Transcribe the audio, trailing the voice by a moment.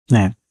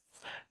Yeah.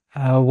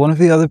 One of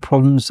the other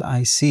problems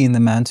I see in the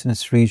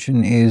mountainous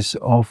region is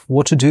of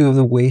what to do with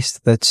the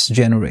waste that's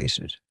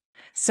generated.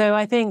 So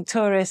I think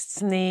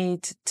tourists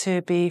need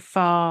to be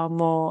far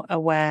more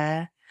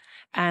aware,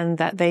 and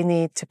that they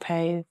need to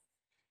pay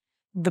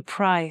the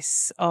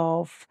price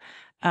of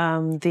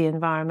the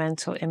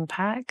environmental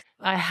impact.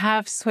 I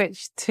have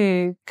switched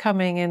to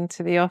coming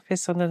into the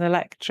office on an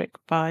electric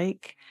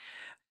bike,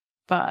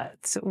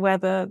 but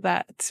whether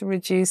that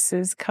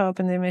reduces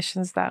carbon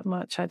emissions that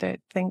much, I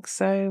don't think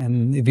so.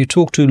 And if you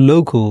talk to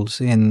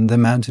locals in the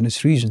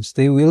mountainous regions,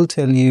 they will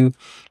tell you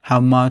how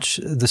much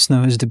the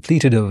snow has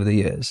depleted over the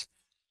years.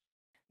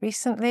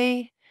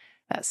 Recently,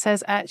 that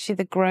says actually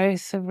the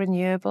growth of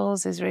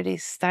renewables is really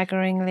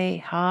staggeringly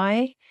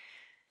high.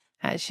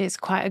 Actually, it's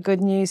quite a good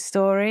news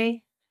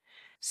story.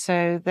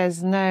 So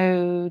there's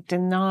no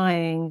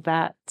denying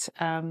that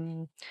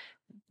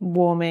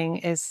warming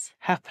is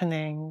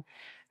happening.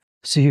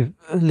 So you've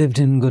lived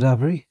in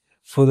Godavari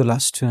for the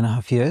last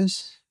 2.5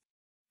 years?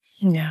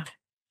 Yeah.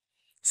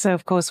 So,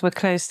 of course, we're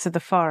close to the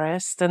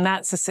forest, and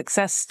that's a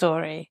success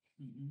story.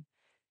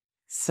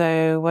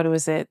 So what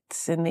was it?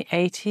 In the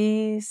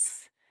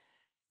 80s,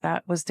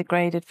 that was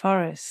degraded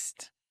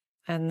forest.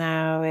 And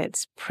now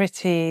it's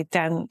pretty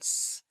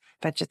dense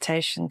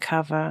vegetation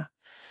cover.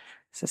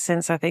 So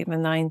since I think the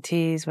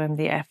 90s, when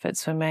the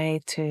efforts were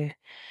made to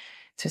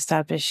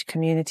establish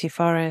community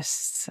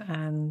forests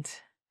and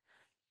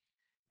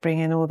bring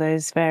in all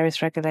those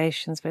various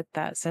regulations with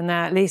that. So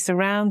now at least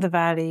around the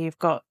valley, you've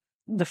got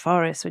the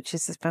forest, which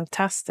is a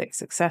fantastic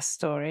success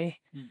story.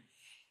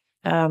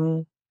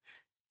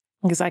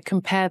 Because I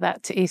compare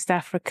that to East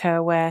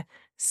Africa, where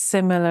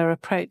similar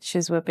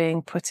approaches were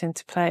being put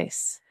into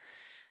place,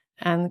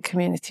 and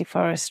community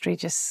forestry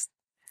just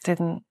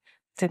didn't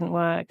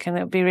work. And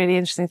it would be really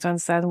interesting to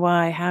understand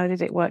why. How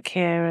did it work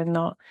here and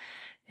not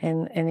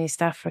in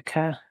East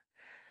Africa?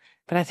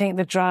 But I think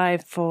the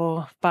drive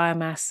for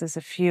biomass as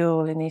a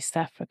fuel in East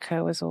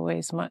Africa was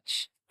always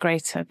much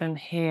greater than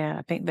here.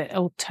 I think the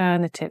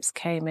alternatives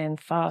came in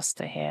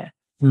faster here.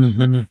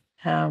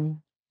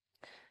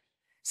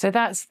 So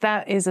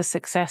that is a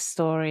success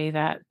story,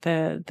 that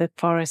the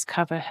forest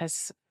cover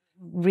has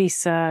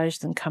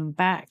resurged and come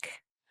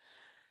back.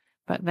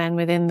 But then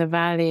within the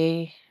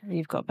valley,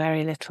 you've got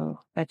very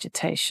little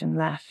vegetation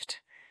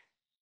left.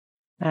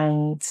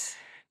 And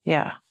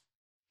yeah,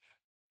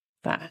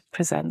 that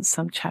presents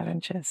some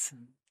challenges.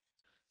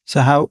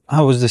 So how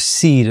was the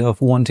seed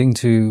of wanting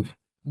to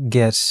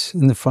get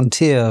in the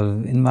frontier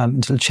of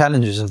environmental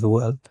challenges of the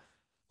world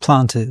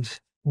planted?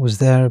 Was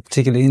there a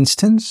particular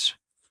instance?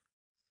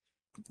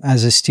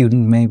 As a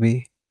student,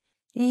 maybe?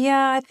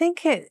 Yeah, I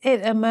think it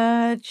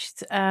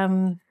emerged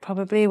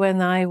probably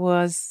when I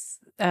was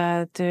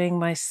doing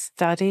my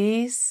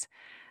studies.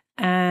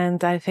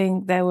 And I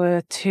think there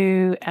were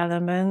two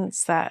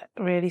elements that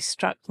really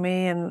struck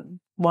me.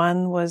 And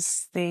one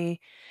was the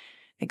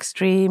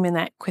extreme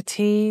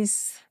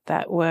inequities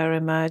that were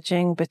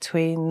emerging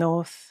between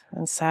North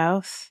and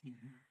South,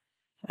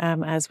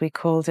 as we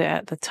called it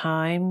at the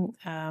time.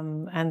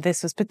 And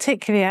this was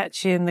particularly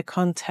actually in the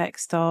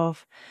context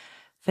of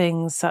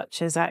things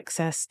such as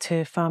access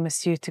to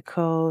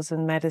pharmaceuticals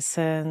and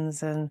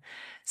medicines, and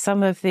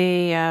some of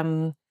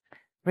the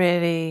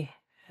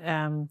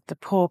the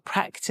poor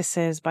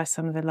practices by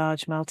some of the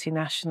large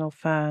multinational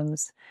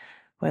firms,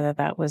 whether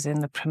that was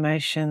in the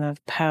promotion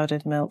of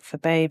powdered milk for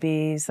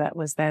babies that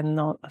was then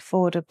not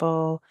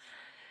affordable.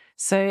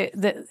 So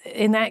the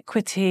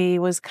inequity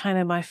was kind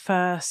of my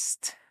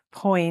first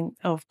point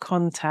of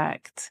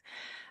contact.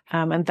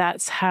 And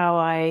that's how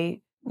I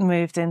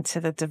moved into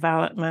the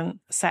development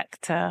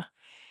sector,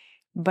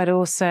 but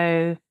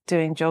also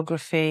doing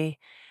geography.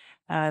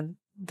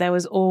 There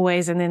was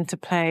always an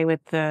interplay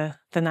with the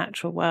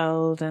natural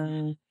world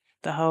and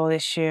the whole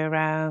issue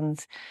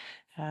around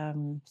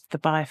the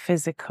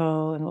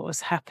biophysical and what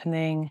was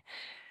happening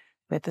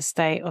with the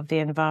state of the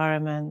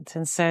environment.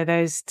 And so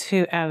those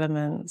two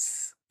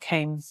elements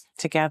came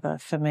together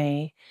for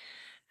me.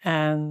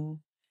 And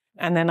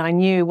then I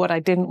knew what I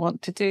didn't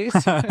want to do.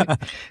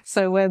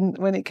 So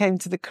when it came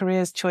to the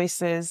careers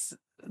choices,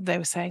 they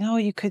were saying, oh,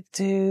 you could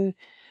do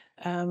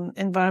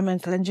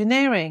environmental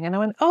engineering. And I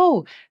went,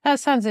 oh, that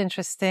sounds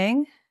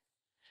interesting.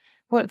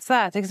 What's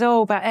that? It's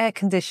all about air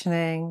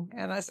conditioning.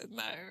 And I said,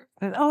 no.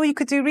 And, oh, you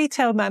could do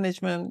retail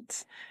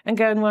management and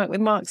go and work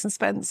with Marks and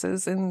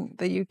Spencers in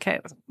the UK. I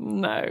said,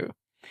 no.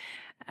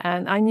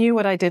 And I knew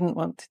what I didn't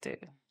want to do.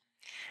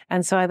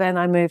 And so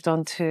I moved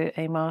on to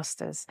a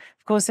master's.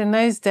 Of course, in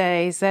those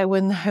days, there were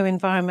no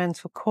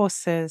environmental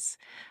courses.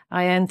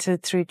 I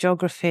entered through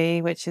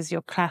geography, which is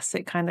your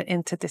classic kind of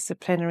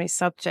interdisciplinary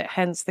subject,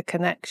 hence the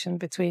connection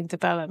between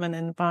development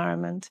and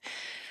environment.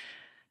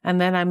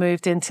 And then I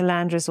moved into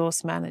land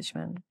resource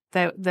management.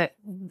 The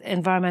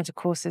environmental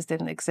courses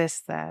didn't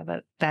exist there,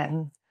 but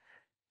then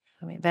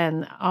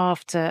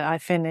after I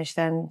finished,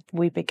 then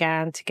we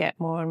began to get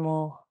more and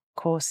more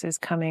courses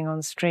coming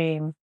on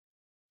stream.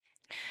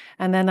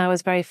 And then I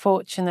was very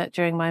fortunate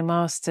during my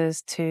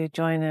master's to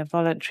join a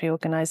voluntary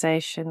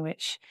organisation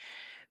which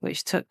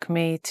which took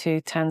me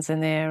to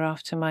Tanzania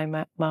after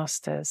my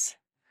master's,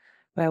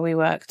 where we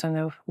worked on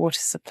a water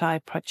supply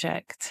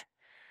project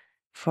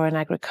for an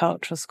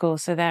agricultural school.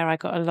 So there I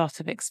got a lot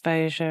of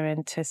exposure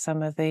into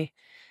some of the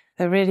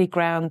really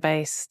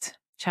ground-based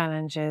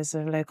challenges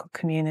of local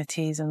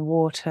communities and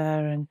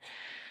water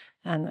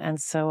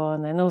and so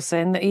on. And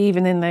also,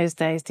 even in those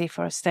days,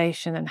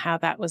 deforestation and how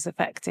that was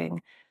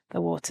affecting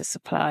the water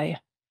supply.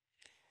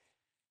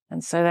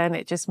 And so then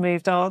it just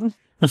moved on.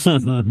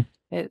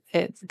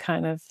 It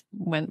kind of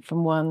went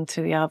from one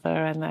to the other,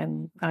 and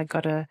then I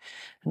got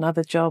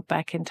another job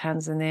back in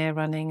Tanzania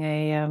running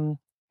an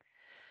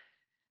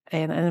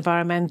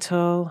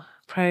environmental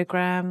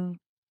program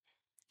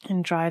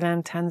in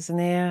dryland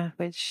Tanzania,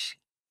 which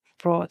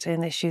brought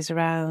in issues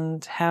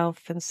around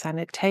health and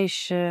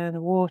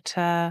sanitation,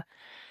 water,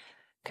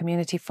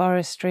 community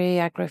forestry,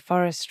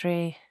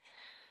 agroforestry,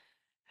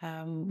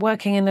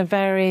 working in a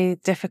very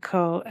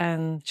difficult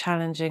and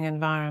challenging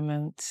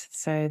environment.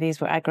 So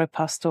these were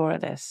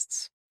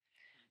agropastoralists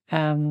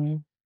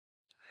who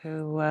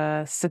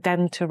were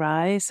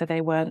sedentarized, so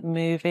they weren't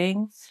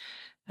moving.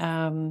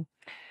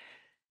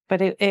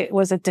 But it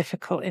was a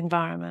difficult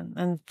environment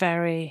and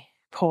very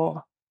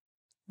poor.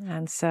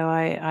 And so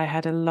I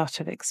had a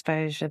lot of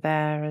exposure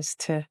there as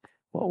to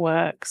what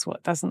works,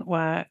 what doesn't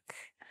work,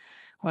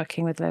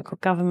 working with local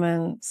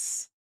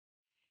governments,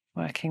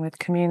 working with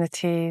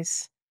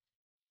communities.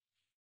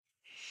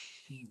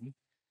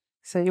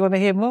 So you want to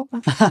hear more?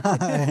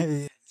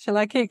 Shall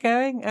I keep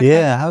going? Okay.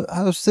 Yeah.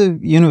 How's the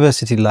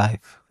university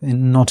life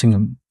in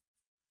Nottingham?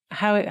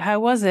 How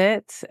was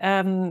it?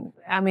 I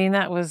mean,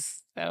 that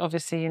was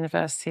obviously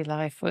university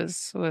life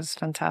was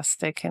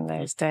fantastic in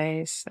those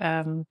days.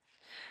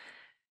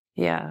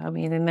 Yeah, I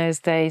mean, in those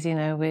days, you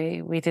know,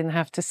 we didn't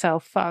have to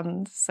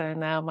self-fund. So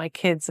now my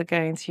kids are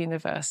going to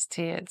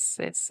university.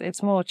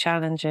 It's more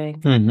challenging.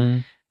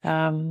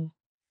 Mm-hmm.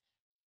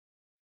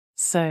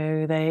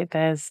 So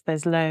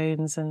there's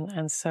loans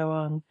and so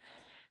on.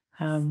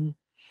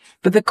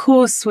 But the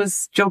course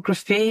was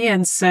geography,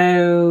 and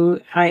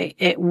so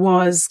it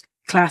was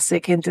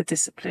classic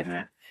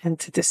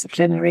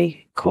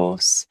interdisciplinary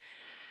course.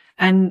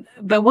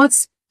 But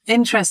what's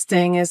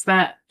interesting is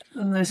that,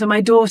 so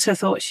my daughter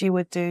thought she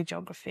would do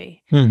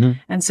geography. Mm-hmm.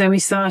 And so we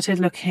started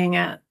looking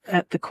at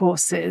the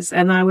courses,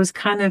 and I was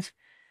kind of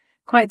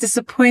quite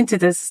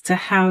disappointed as to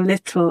how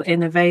little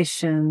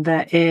innovation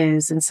there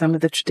is in some of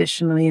the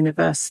traditional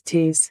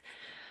universities.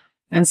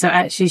 And so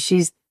actually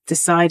she's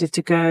decided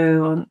to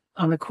go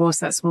on a course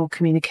that's more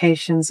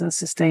communications and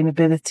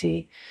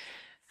sustainability.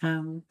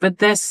 But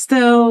there's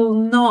still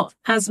not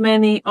as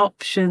many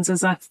options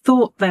as I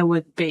thought there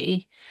would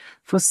be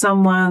for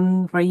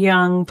a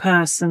young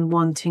person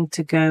wanting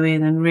to go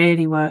in and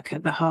really work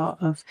at the heart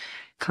of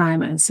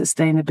climate and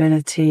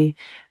sustainability.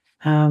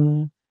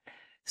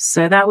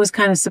 So that was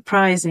kind of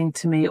surprising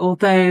to me,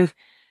 although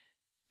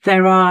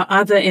there are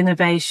other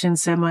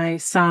innovations. So my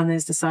son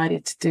has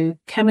decided to do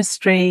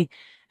chemistry,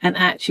 and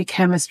actually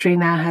chemistry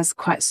now has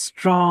quite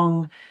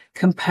strong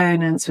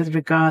components with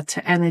regard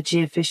to energy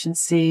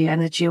efficiency,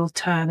 energy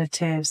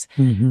alternatives.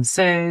 Mm-hmm.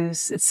 So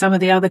some of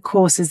the other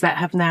courses that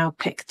have now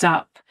picked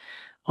up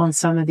on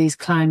some of these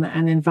climate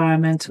and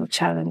environmental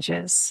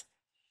challenges.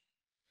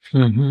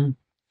 Mm-hmm.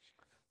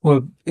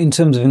 Well, in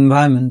terms of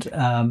environment,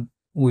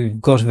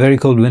 we've got a very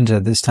cold winter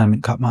this time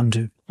in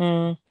Kathmandu.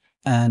 Mm.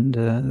 And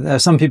there are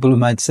some people who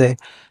might say,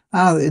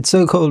 it's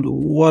so cold.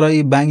 What are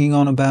you banging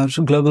on about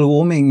global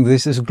warming?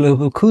 This is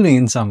global cooling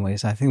in some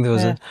ways. I think there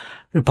was a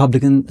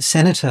Republican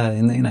senator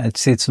in the United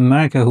States of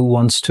America who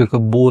once took a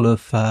ball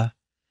of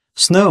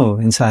snow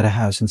inside a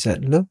house and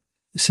said, look,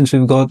 since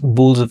we've got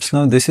balls of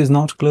snow, this is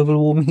not global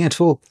warming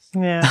at all.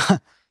 Yeah.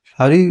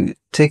 How do you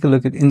take a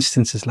look at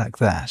instances like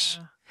that?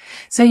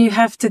 So you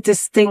have to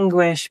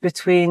distinguish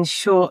between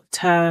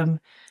short-term,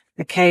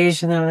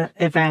 occasional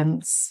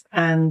events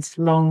and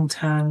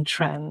long-term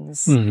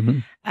trends. Mm-hmm.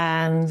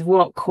 And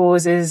what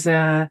causes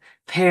a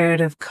period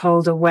of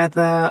colder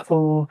weather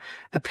or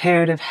a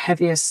period of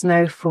heavier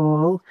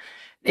snowfall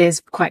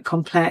is quite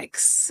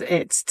complex.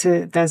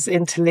 There's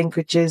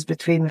interlinkages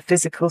between the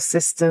physical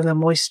system, the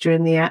moisture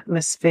in the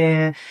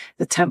atmosphere,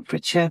 the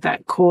temperature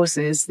that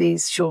causes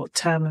these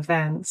short-term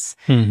events.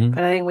 Mm-hmm.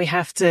 But I think we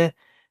have to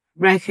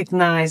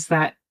recognize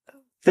that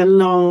the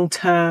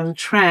long-term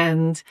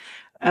trend,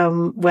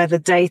 where the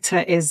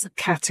data is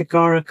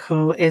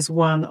categorical, is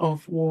one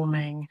of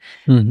warming.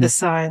 Mm-hmm. The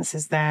science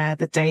is there,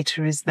 the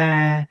data is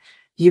there.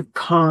 You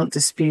can't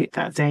dispute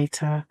that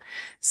data.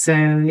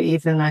 So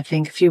even I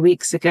think a few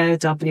weeks ago,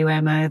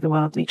 WMO, the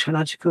World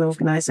Meteorological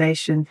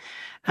Organization,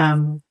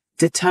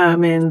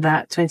 determined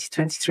that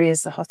 2023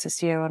 is the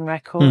hottest year on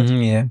record.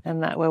 Mm-hmm, yeah.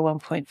 And that we're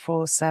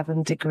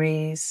 1.47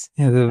 degrees.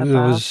 Yeah, there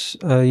was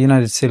a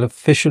United States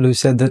official who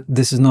said that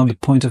this is not the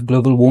point of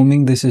global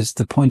warming, this is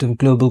the point of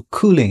global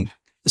cooling.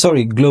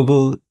 Sorry,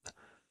 global,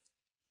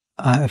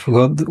 I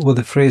forgot what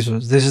the phrase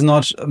was. This is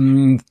not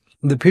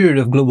the period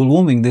of global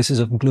warming, this is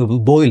of global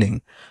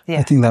boiling. Yeah.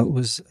 I think that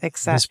was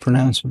exactly his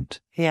pronouncement.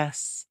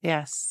 Yes,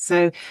 yes.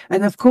 So,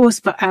 and of course,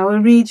 for our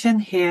region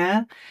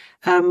here,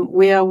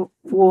 we are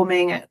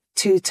warming at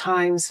 2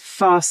 times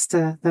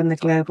faster than the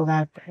global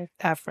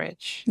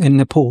average. In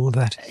Nepal,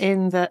 that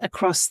is.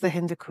 Across the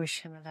Hindu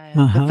Kush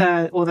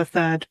Himalaya, the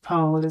third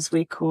pole, as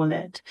we call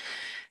it.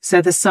 So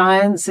the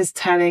science is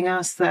telling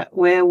us that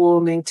we're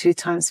warming 2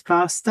 times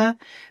faster,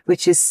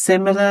 which is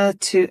similar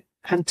to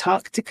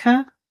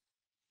Antarctica,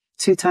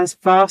 2 times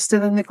faster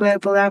than the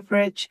global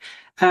average.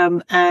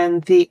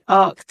 And the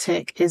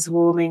Arctic is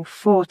warming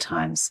 4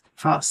 times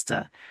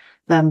faster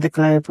than the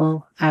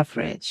global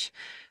average.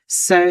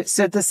 So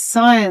the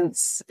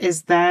science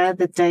is there,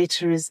 the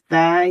data is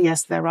there.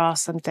 Yes, there are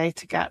some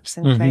data gaps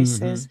in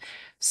places.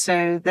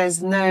 So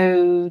there's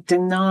no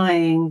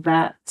denying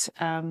that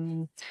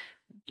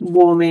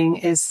warming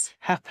is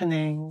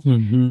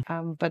happening.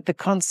 But the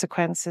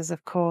consequences,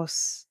 of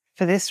course,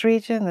 for this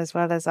region as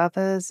well as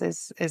others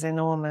is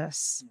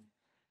enormous.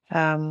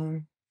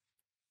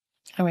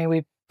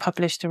 We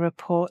published a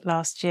report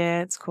last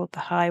year. It's called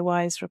the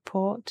High-Wise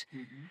Report,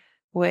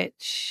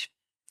 which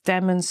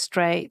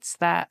demonstrates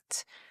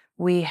that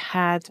we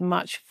had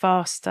much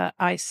faster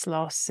ice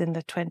loss in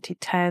the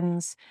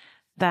 2010s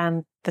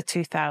than the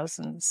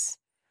 2000s.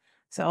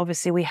 So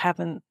obviously we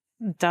haven't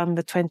done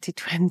the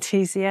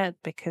 2020s yet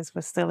because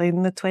we're still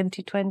in the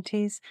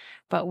 2020s,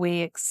 but we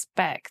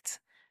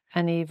expect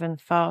an even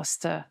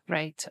faster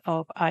rate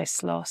of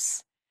ice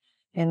loss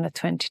in the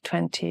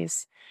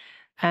 2020s.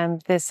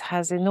 And this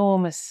has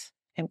enormous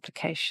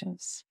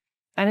implications.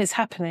 And it's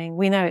happening.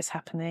 We know it's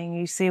happening.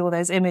 You see all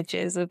those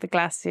images of the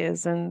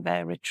glaciers and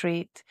their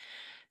retreat.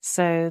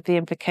 So the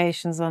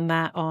implications on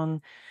that,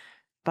 on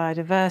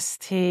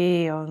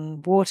biodiversity,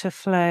 on water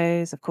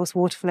flows. Of course,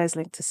 water flows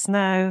linked to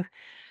snow,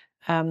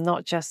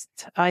 not just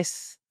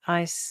ice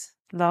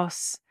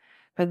loss.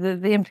 But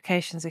the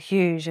implications are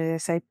huge. They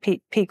say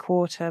peak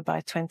water by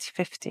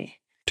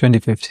 2050.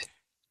 2050.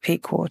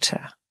 Peak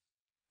water.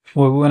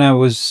 Well, when I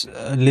was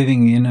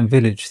living in a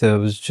village, there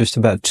was just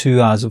about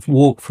 2 hours of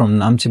walk from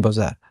Namche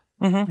Bazaar.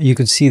 You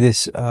could see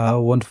this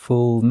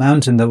wonderful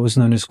mountain that was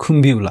known as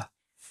Kumbiula.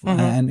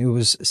 And it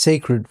was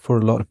sacred for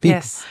a lot of people.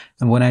 Yes.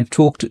 And when I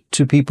talked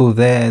to people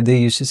there, they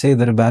used to say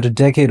that about a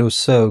decade or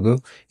so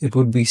ago, it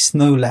would be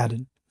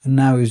snow-laden. And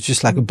now it's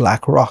just like a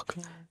black rock.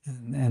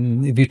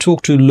 And if you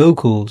talk to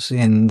locals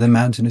in the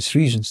mountainous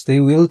regions, they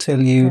will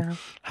tell you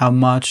how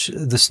much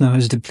the snow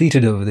has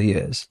depleted over the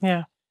years.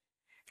 Yeah.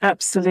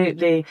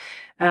 Absolutely.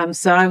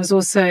 So I was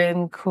also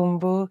in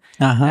Khumbu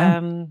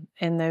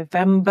in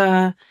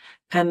November,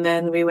 and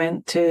then we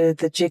went to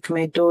the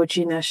Jigme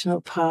Dorji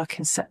National Park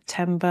in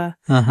September.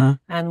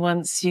 And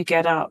once you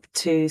get up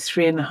to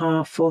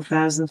 3,500,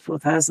 4,000,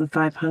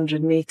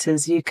 4,500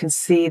 meters, you can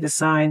see the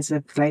signs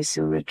of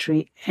glacial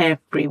retreat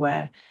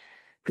everywhere.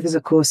 Because,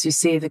 of course, you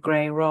see the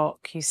grey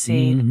rock, you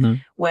see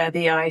where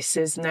the ice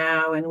is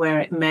now and where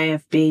it may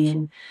have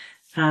been.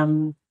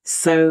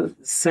 So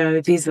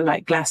these are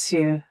like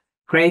glacier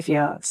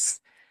graveyards.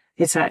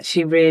 It's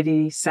actually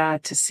really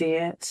sad to see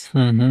it.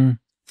 And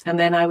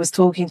then I was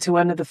talking to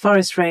one of the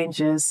forest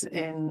rangers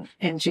in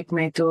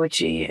Jigme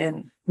Dorji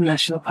in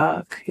National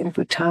Park in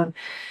Bhutan.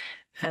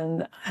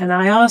 And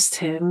I asked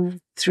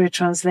him through a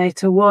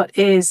translator, what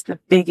is the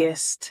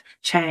biggest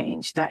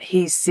change that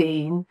he's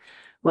seen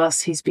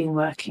whilst he's been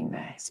working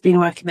there? He's been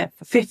working there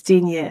for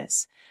 15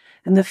 years.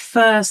 And the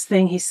first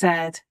thing he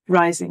said,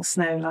 rising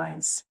snow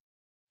lines.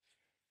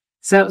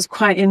 So it was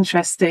quite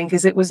interesting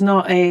because it was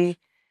not a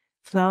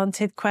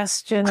planted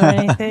question or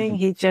anything.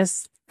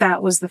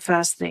 That was the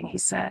first thing he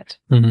said.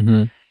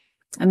 And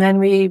then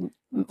we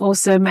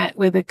also met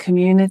with a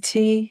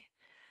community,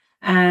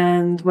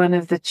 and one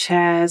of the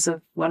chairs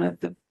of one of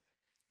the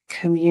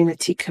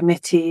community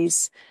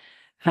committees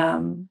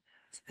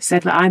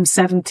said, I'm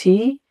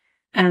 70.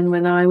 And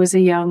when I was a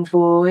young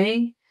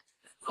boy,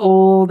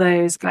 all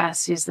those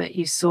glaciers that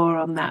you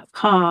saw on that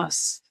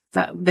pass,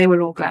 that they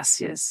were all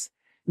glaciers,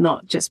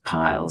 not just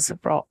piles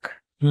of rock.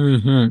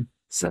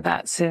 So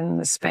that's in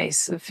the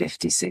space of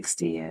 50,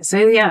 60 years.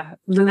 So yeah,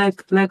 the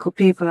local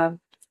people are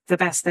the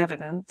best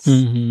evidence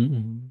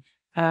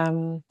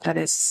that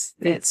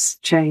it's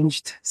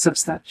changed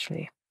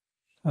substantially.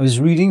 I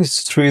was reading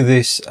through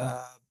this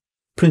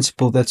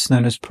principle that's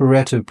known as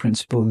Pareto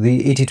principle,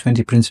 the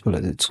 80-20 principle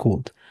as it's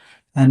called.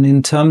 And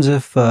in terms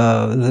of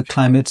the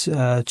climate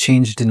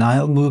change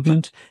denial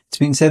movement, it's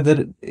been said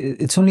that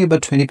it's only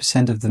about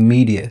 20% of the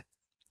media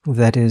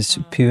that is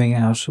spewing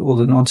out all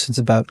the nonsense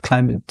about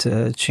climate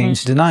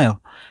change denial.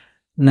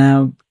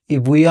 Now,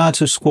 if we are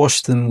to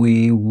squash them,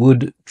 we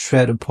would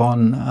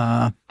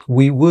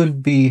we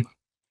would be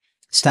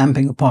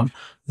stamping upon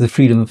the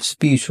freedom of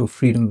speech or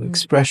freedom of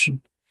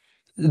expression.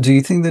 Do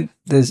you think that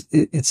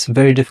it's a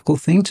very difficult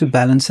thing to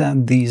balance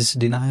out these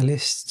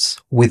denialists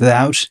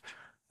without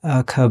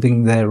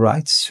curbing their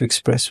rights to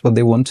express what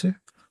they want to?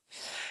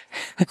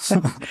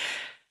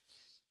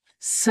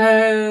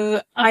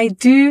 So I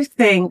do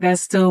think there's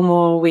still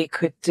more we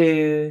could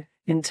do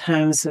in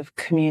terms of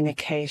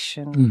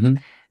communication.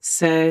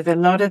 So a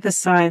lot of the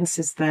science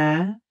is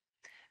there.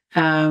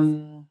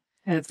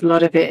 A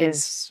lot of it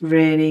is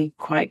really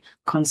quite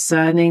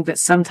concerning, but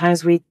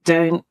sometimes we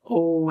don't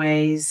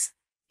always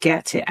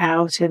get it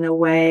out in a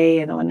way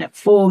and in a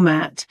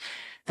format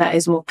that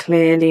is more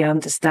clearly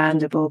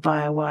understandable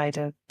by a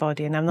wider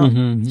body. And I'm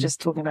not just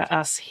talking about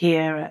us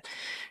here at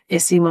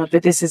ICIMOD,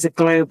 but this is a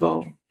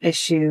global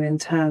issue in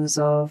terms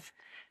of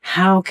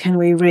how can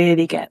we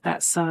really get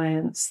that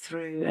science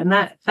through? And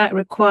that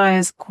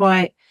requires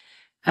quite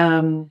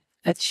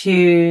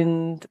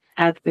attuned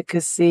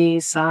advocacy,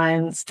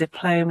 science,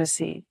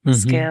 diplomacy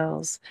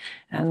skills.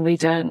 And we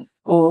don't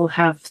all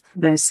have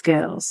those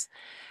skills.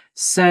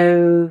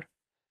 So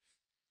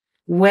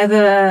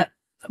whether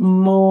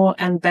more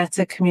and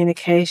better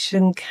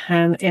communication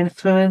can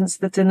influence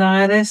the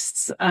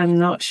denialists, I'm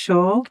not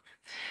sure.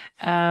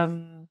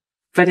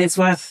 But it's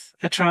worth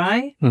a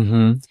try.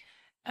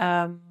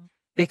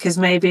 Because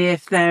maybe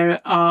if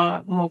there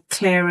are more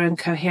clearer and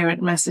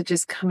coherent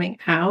messages coming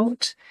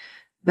out,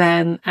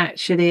 then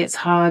actually it's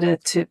harder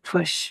to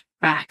push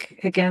back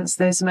against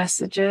those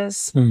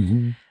messages.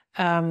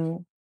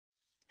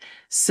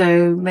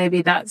 So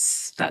maybe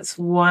that's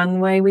one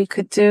way we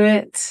could do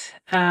it.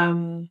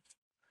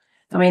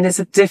 I mean, it's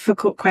a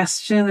difficult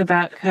question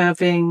about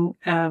curbing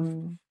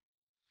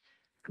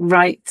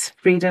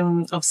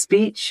freedom of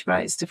speech,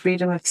 rights to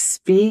freedom of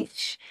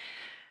speech.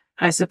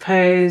 I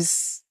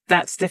suppose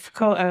that's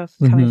difficult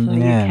coming from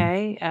the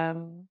UK.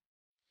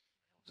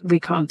 We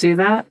can't do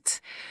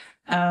that.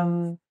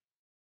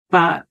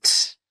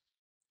 But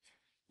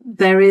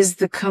there is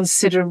the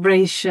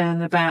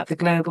consideration about the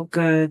global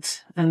good,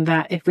 and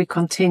that if we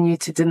continue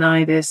to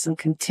deny this and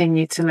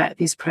continue to let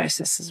these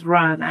processes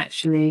run,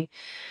 actually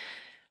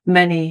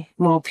many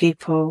more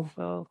people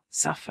will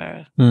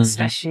suffer,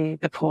 especially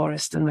the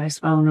poorest and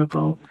most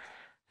vulnerable.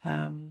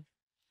 I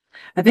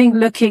think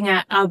looking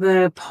at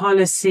other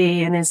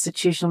policy and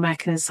institutional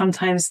mechanisms,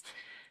 sometimes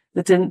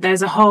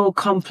there's a whole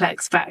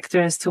complex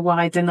factor as to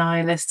why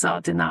denialists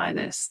are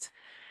denialists.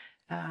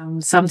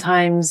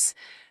 Sometimes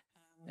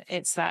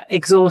it's that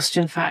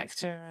exhaustion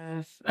factor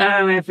of,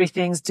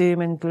 everything's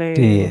doom and gloom.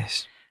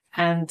 Yes.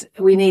 And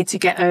we need to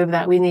get over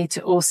that. We need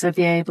to also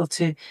be able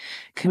to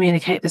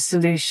communicate the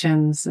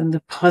solutions and the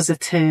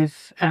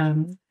positive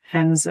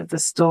ends of the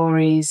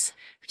stories,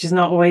 which is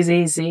not always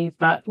easy,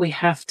 but we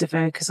have to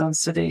focus on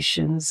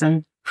solutions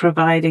and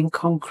providing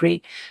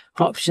concrete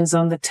options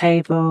on the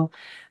table,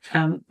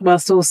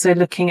 whilst also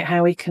looking at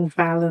how we can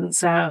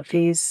balance out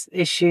these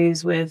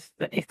issues with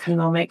the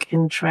economic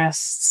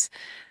interests,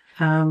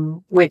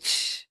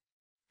 which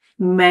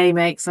may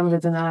make some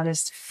of the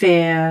denialists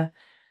fear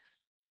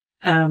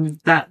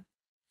that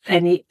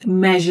any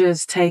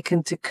measures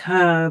taken to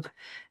curb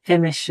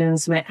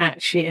emissions may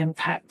actually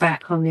impact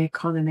back on the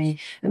economy.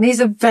 And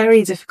these are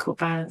very difficult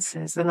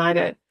balances. And I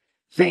don't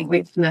think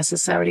we've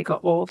necessarily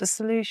got all the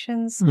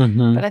solutions,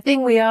 but I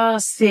think we are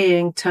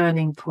seeing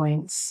turning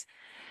points.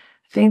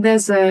 I think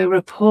there's a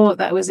report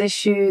that was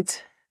issued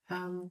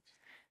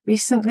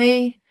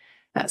recently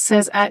that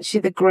says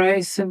actually the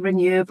growth of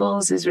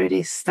renewables is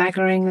really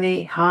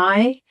staggeringly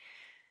high.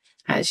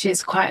 Actually,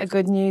 it's quite a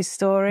good news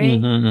story.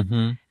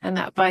 And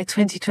that by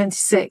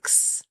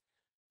 2026,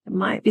 it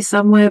might be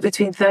somewhere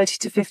between 30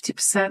 to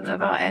 50%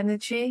 of our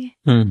energy.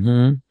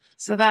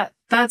 So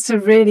that's a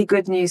really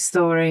good news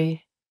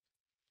story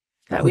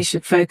that we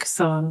should focus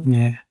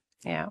on.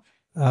 Yeah.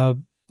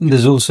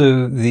 There's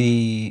also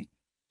the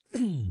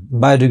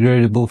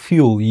biodegradable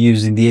fuel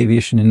used in the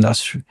aviation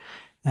industry.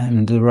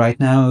 And right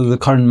now, the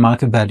current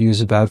market value is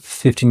about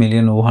 50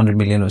 million or 100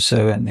 million or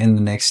so. And in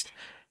the next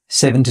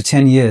 7 to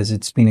 10 years,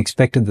 it's been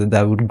expected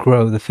that would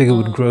grow. The figure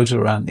would grow to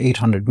around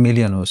 800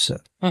 million or so.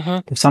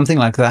 If something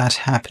like that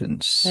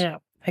happens, yeah,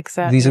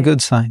 exactly. These are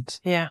good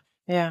signs. Yeah,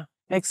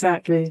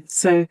 exactly.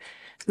 So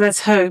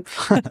let's hope.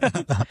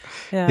 But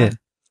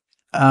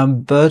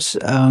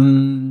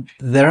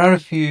there are a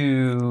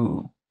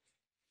few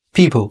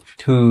people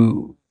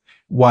who,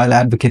 while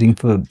advocating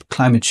for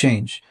climate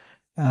change,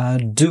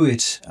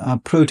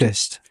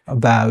 protest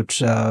about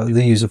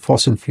the use of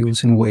fossil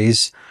fuels in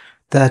ways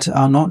that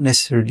are not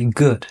necessarily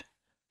good.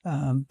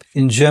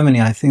 In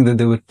Germany, I think that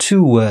there were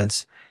two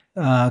words,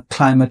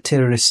 climate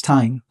terrorist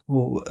time,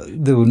 or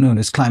they were known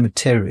as climate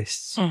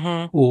terrorists.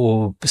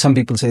 Or some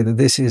people say that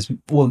this is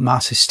all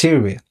mass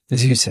hysteria,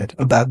 as you said,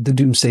 about the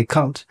doomsday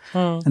cult.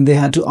 And they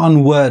had to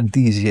unword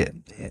these years.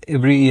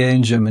 Every year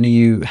in Germany,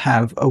 you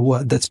have a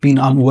word that's been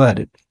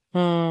unworded.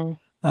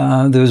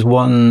 There was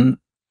one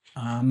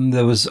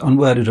that was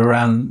unworded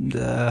around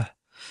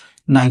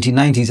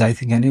 1990s, I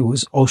think, and it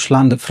was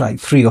Ausländerfrei,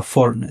 free of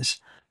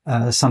foreigners,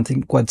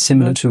 something quite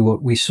similar to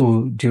what we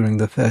saw during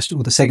the First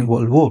or the Second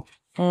World War.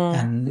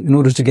 And in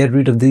order to get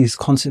rid of these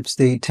concepts,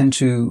 they tend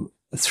to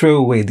throw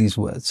away these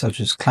words, such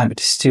as climate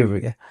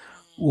hysteria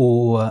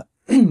or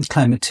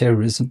climate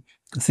terrorism,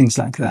 things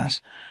like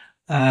that.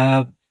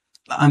 I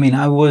mean,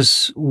 I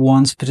was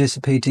once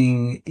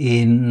participating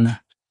in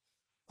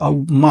a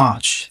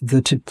march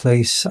that took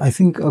place, I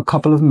think, a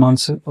couple of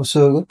months or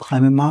so ago,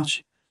 climate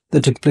march,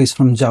 that took place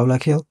from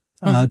Jaulak Hill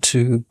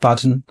to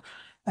Button.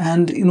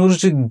 And in order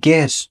to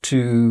get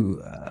to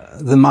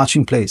the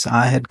marching place,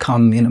 I had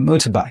come in a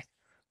motorbike.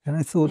 And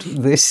I thought,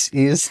 this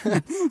is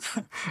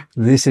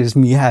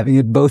me having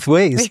it both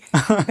ways.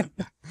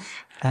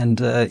 And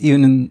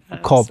even in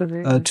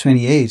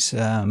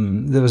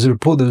COP28, there was a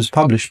report that was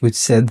published which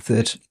said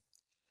that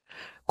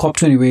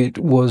COP28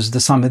 was the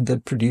summit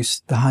that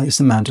produced the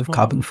highest amount of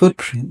carbon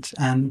footprint.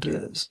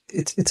 And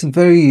it's a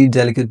very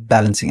delicate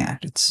balancing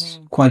act. It's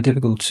quite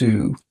difficult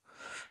to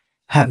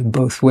have it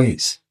both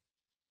ways.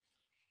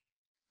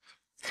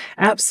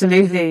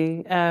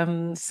 Absolutely.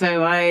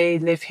 So I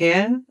live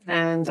here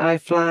and I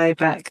fly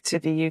back to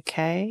the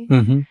UK.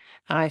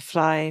 I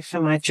fly for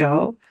my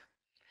job.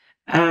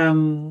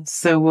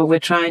 So what we're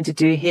trying to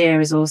do here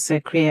is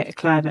also create a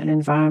climate and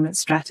environment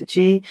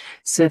strategy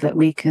so that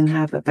we can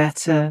have a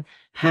better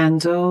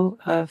handle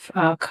of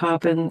our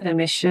carbon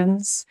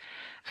emissions.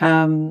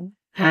 And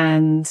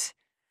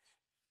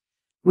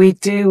we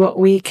do what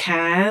we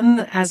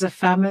can as a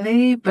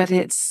family, but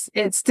it's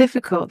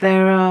difficult.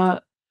 There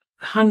are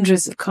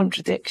hundreds of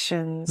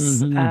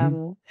contradictions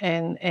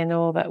in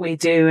all that we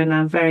do, and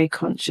I'm very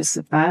conscious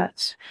of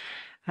that.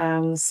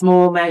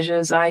 Small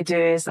measures I do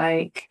is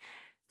like,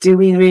 do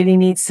we really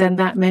need to send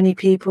that many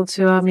people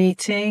to our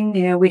meeting?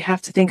 You know, we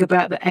have to think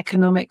about the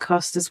economic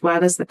cost as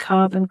well as the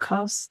carbon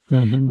cost.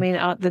 I mean,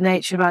 the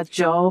nature of our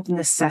job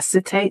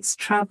necessitates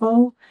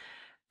travel.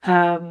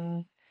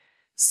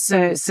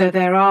 So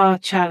there are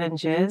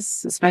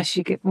challenges,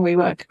 especially given we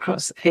work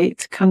across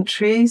 8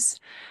 countries.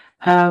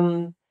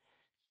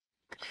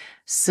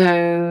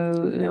 So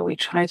you know, we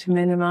try to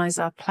minimize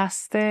our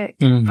plastic,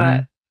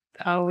 but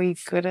are we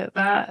good at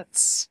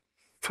that?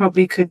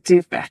 Probably could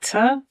do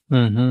better.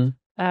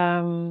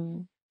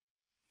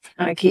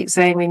 I keep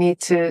saying we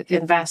need to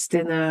invest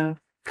in a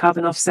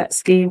carbon offset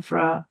scheme for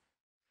our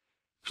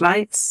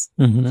flights.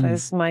 So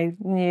this is my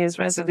New Year's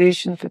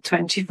resolution for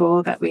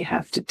 24, that we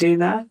have to do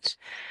that.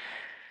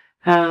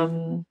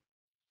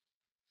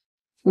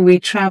 We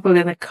travel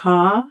in a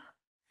car.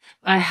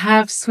 I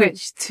have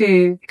switched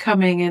to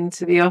coming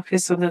into the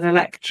office on an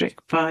electric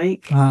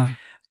bike,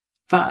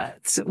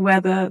 but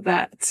whether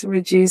that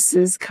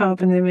reduces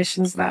carbon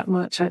emissions that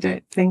much, I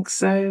don't think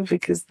so,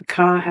 because the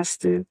car has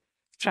to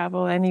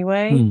travel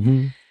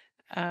anyway.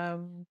 But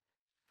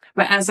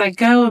as I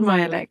go on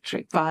my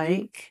electric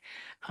bike,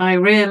 I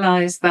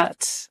realize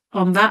that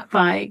on that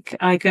bike,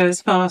 I go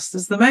as fast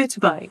as the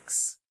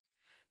motorbikes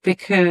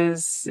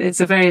because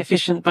it's a very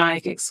efficient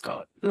bike. It's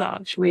got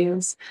large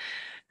wheels.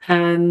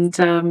 And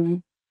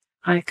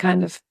I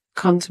kind of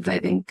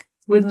contemplating,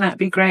 wouldn't that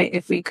be great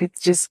if we could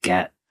just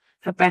get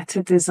a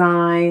better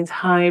designed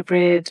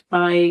hybrid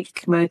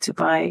bike,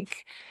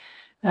 motorbike?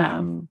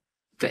 But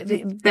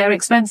they're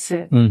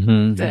expensive.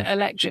 The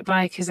electric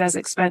bike is as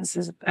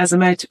expensive as a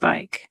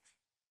motorbike.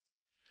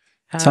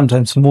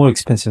 Sometimes more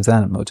expensive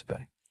than a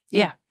motorbike.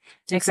 Yeah,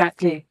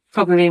 exactly.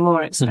 Probably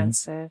more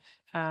expensive.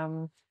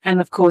 And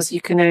of course,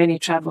 you can only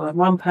travel with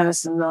one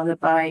person on a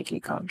bike.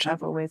 You can't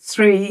travel with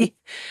 3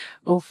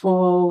 or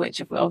 4, which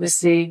are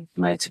obviously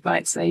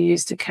motorbikes they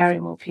use to carry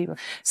more people.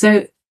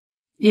 So,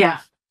 yeah.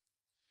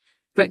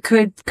 But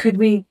could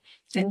we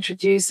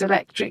introduce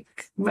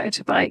electric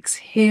motorbikes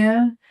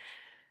here?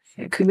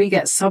 Could we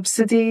get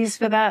subsidies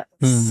for that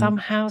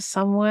somehow,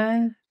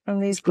 somewhere from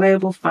these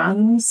global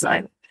funds?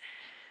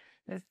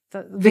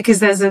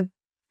 Because there's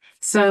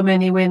so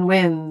many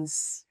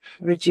win-wins.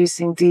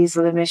 Reducing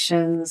diesel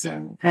emissions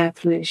and air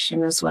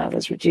pollution, as well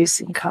as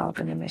reducing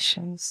carbon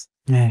emissions.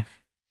 Yeah.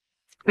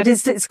 But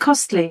it's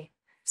costly.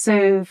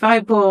 So if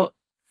I bought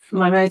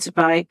my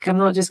motorbike, I'm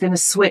not just going to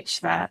switch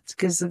that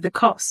because of the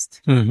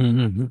cost.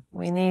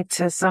 We need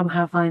to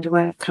somehow find a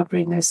way of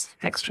covering those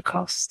extra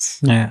costs.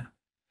 Yeah.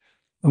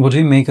 What do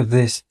you make of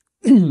this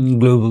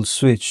global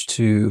switch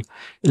to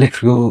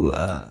electrical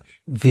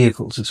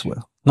vehicles as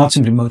well? Not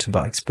simply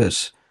motorbikes,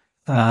 but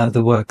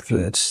the work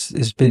that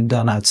has been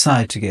done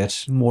outside to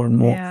get more and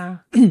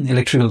more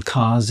electrical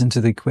cars into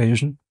the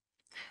equation.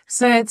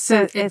 So it's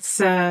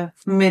a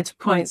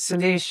midpoint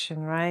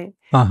solution, right?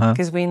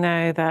 Because we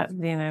know that,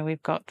 you know,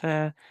 we've got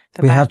the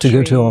we have to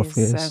go to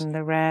office and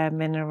the rare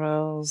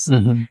minerals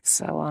and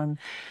so on.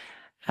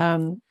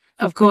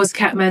 Of course,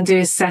 Kathmandu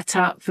is set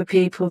up for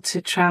people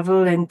to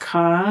travel in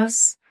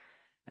cars.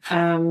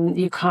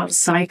 You can't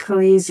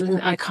cycle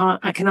easily. I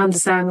can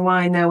understand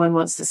why no one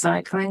wants to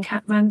cycle in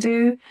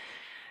Kathmandu.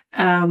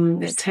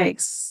 It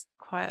takes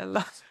quite a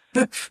lot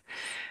of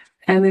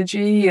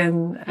energy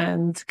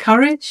and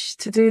courage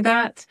to do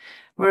that.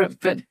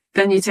 But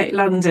then you take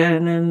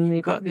London and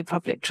you've got the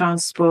public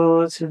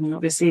transport, and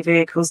obviously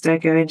vehicles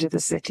don't go into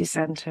the city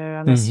centre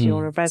unless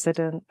you're a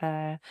resident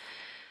there.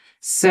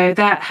 So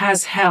that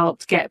has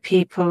helped get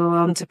people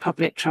onto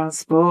public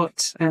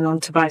transport and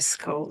onto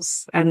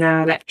bicycles. And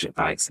now electric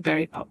bikes are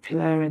very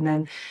popular. And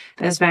then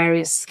there's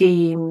various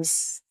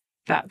schemes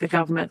that the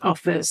government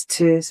offers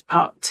to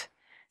part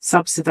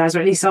subsidise, or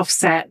at least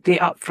offset the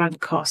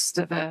upfront cost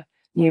of a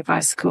new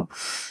bicycle.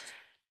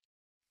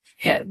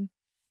 Yeah,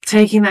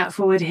 taking that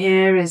forward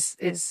here is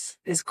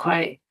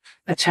quite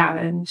a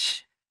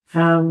challenge.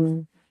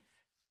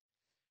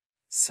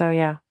 So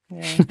yeah.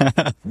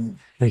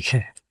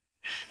 Okay.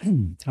 I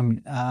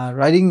mean,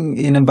 riding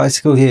in a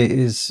bicycle here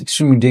is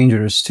extremely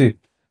dangerous too.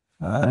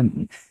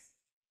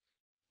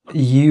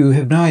 You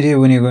have no idea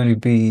when you're going to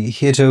be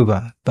hit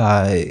over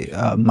by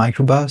a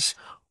microbus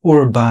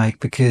or a bike,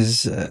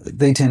 because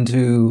they tend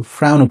to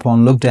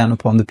look down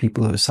upon the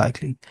people who are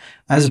cycling,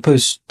 as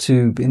opposed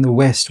to in the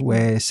West,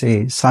 where,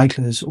 say,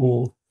 cyclists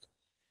or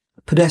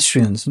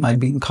pedestrians might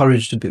be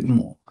encouraged a bit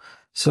more.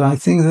 So I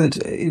think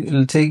that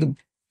it'll take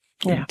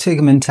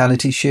a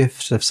mentality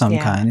shift of some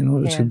kind in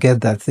order to get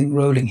that thing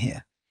rolling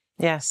here.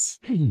 Yes.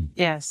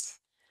 Yes.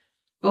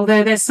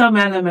 Although there's some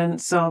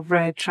elements of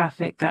road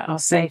traffic that are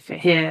safer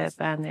here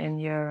than in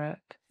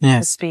Europe.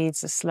 The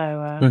speeds are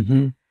slower.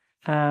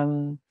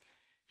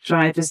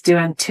 Drivers do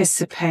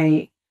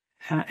anticipate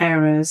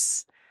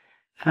errors.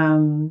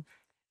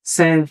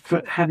 So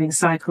for having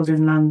cycled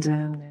in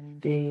London in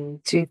the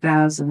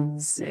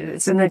 2000s,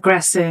 it's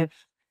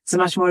a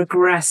much more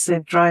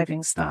aggressive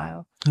driving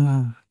style.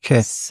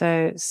 Okay.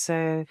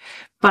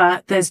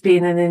 But there's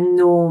been an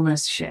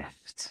enormous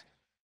shift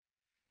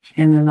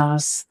in the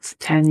last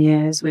 10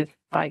 years with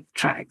bike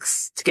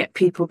tracks to get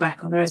people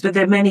back on the roads. But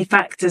there are many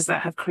factors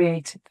that have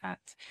created that,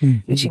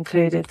 which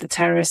included the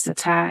terrorist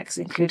attacks,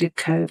 included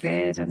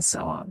COVID and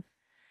so on,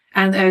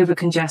 and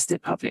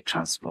over-congested public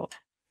transport.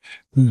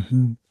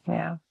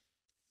 Yeah.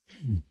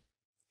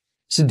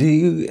 So do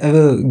you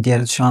ever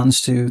get a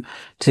chance to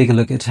take a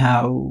look at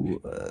how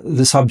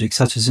the subject,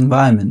 such as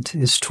environment,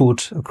 is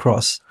taught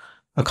across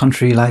a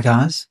country like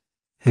ours?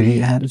 Have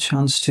you had a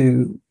chance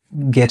to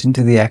get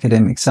into the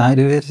academic side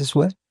of it as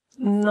well?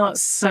 Not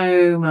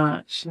so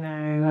much, no.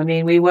 I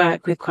mean, we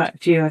work with quite a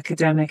few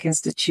academic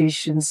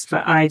institutions,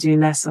 but I do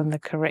less on the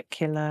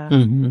curricula.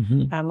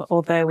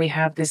 Although we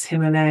have this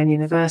Himalayan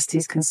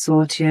Universities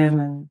Consortium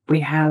and we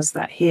house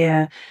that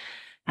here.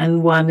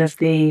 And one of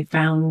the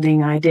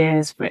founding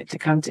ideas for it to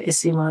come to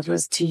Isimod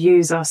was to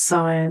use our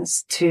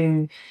science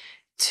to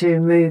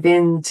move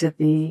into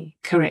the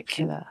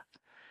curricula.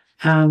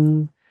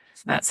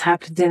 That's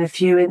happened in a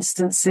few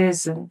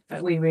instances,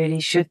 but we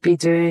really should be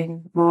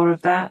doing more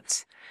of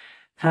that.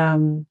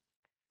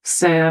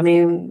 So, I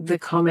mean, the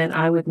comment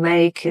I would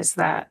make is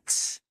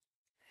that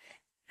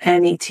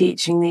any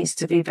teaching needs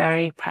to be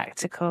very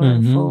practical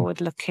and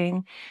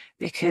forward-looking,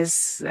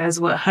 because as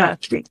we're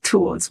hurtling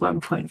towards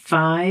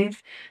 1.5,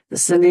 the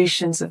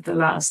solutions of the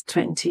last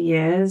 20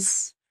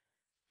 years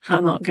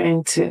are not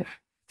going to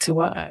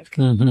work.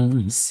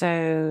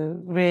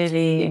 So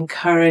really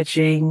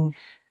encouraging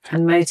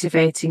and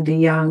motivating the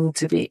young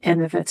to be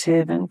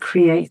innovative and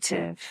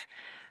creative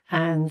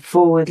and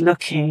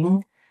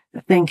forward-looking,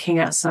 thinking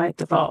outside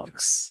the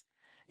box,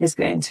 is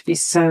going to be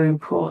so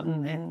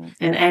important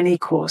in any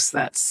course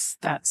that's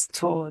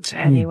taught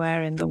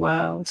anywhere in the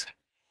world.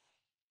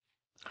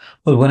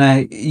 Well, when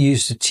I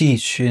used to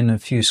teach in a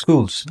few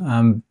schools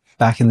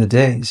back in the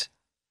days,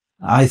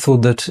 I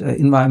thought that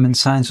environment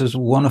science was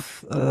one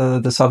of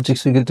the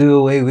subjects we could do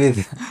away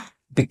with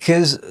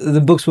because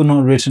the books were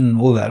not written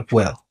all that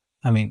well.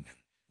 I mean,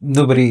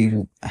 nobody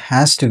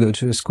has to go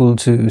to a school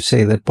to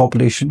say that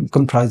population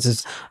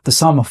comprises the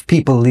sum of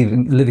people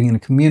living in a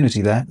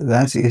community.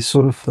 That is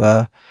sort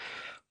of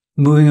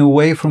moving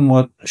away from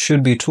what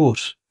should be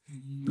taught.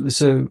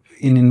 So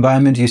in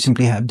environment, you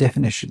simply have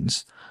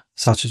definitions,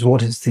 such as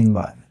what is the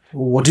environment?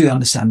 What do you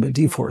understand by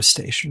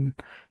deforestation?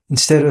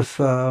 Instead of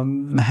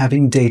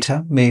having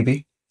data,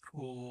 maybe,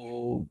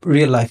 or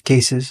real-life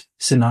cases,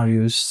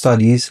 scenarios,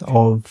 studies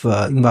of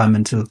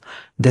environmental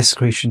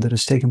desecration that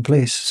has taken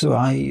place. So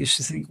I used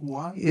to think,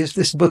 why is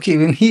this book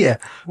even here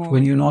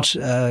when you're not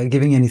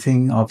giving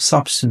anything of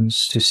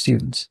substance to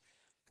students?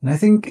 And I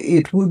think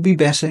it would be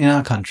better in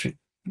our country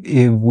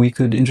if we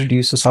could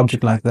introduce a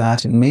subject like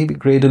that in maybe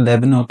grade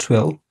 11 or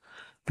 12,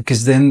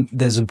 because then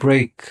there's a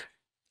break.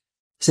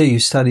 Say you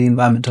study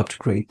environment up to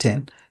grade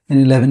 10, in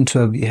 11,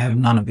 12, you have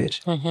none of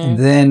it. And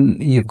then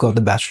you've got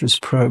the bachelor's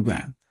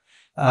program.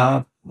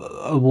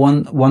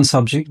 One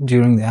subject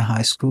during their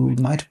high school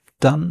might have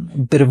done a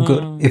bit of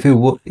good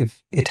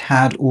if it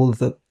had all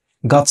the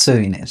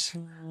gutsoiness,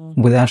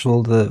 without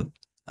all the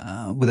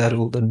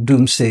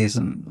doomsays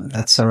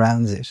that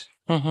surrounds it.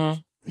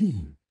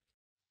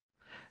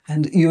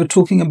 And you were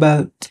talking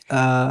about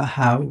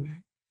how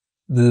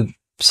the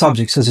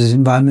subject such as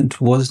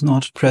environment was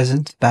not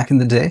present back in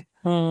the day.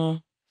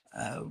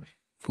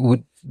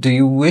 Do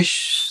you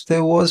wish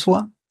there was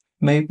one?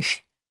 Maybe.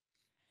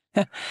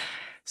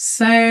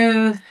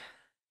 So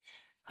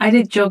I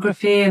did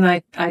geography, and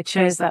I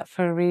chose that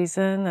for a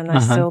reason. And I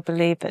still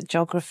believe that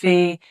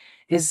geography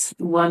is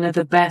one of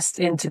the best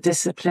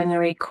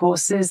interdisciplinary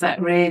courses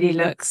that really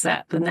looks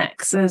at the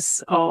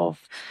nexus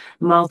of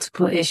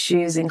multiple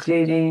issues,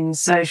 including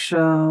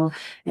social,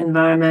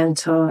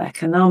 environmental,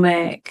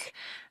 economic,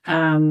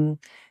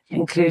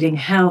 including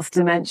health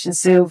dimensions.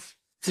 So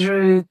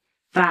through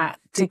that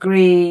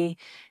degree,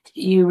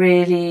 you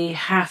really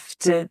have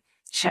to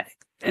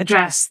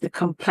address the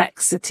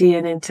complexity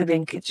and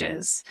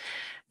interlinkages.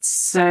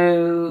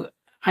 So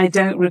I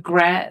don't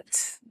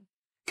regret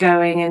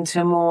going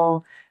into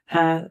more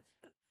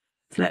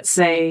let's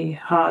say,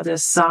 harder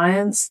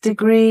science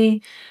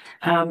degree,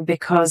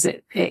 because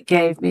it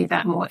gave me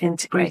that more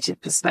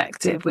integrated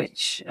perspective,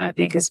 which I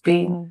think has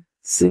been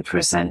super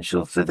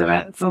essential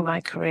for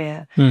my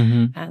career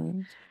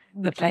and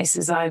the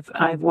places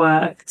I've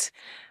worked.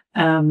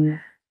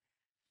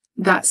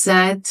 That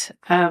said,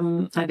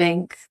 I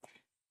think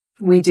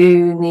we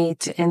do need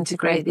to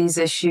integrate these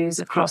issues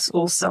across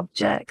all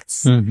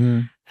subjects,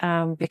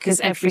 because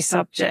every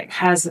subject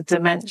has a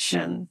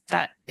dimension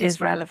that is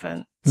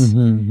relevant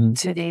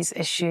to these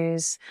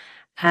issues.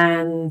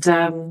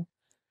 And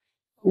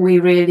we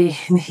really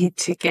need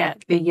to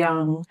get the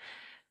young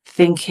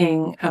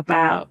thinking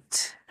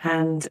about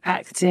and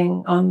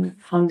acting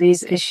on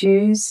these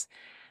issues,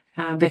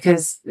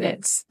 because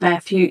it's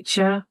their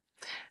future.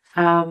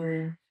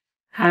 And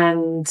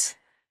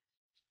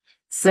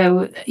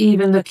so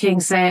even looking,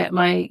 say, at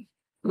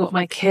what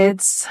my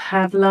kids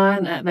have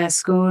learned at their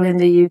school in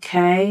the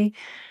UK,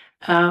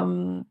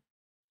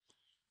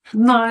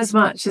 not as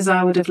much as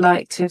I would have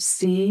liked to have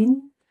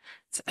seen.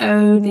 It's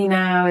only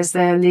now as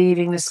they're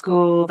leaving the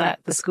school that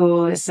the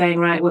school is saying,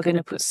 right, we're going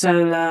to put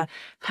solar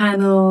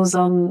panels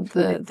on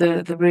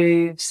the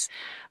roofs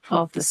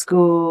of the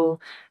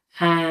school,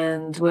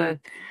 and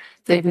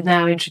they've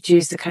now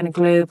introduced a kind of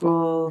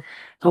global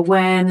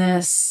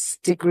awareness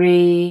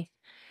degree,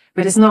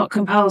 but it's not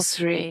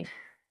compulsory.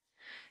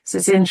 So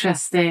it's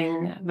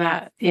interesting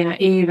that,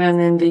 even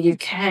in the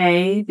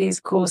UK,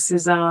 these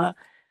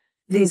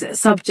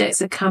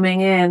subjects are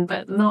coming in,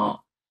 but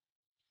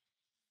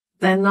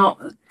they're not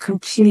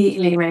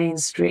completely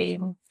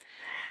mainstream.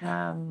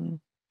 So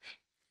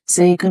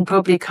you can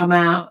probably come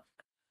out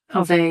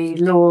of a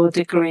law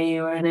degree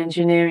or an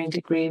engineering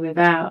degree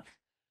without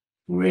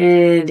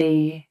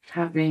really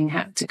having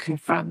had to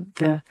confront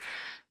the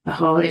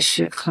whole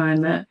issue of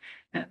climate,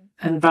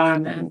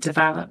 environment and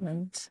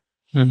development.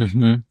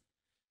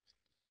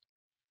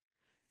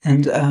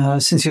 And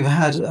since you've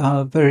had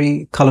a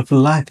very colourful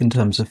life in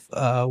terms of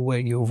where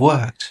you've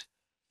worked,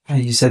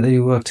 and you said that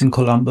you worked in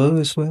Colombo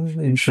as well,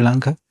 in Sri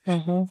Lanka.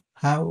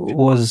 How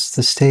was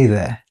the stay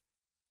there?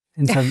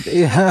 In terms,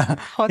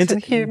 Hot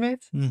and humid.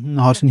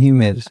 Hot and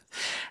humid.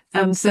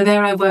 So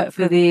there I worked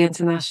for the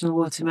International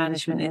Water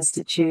Management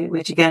Institute,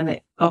 which again,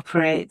 it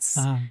operates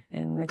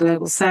in the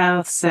global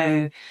south.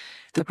 So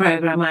the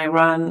program I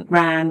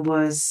ran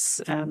was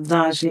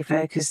largely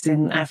focused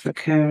in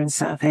Africa and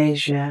South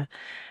Asia.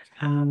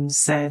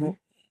 So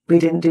we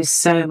didn't do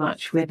so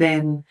much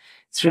within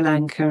Sri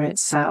Lanka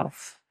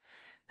itself.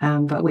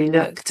 But we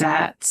looked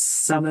at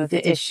some of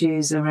the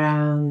issues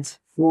around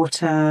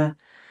water,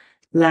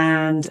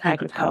 land,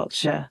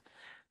 agriculture,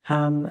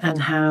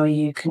 and how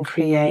you can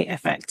create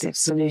effective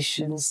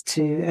solutions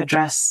to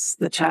address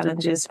the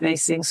challenges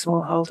facing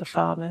smallholder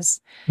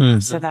farmers.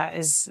 So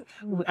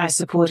I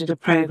supported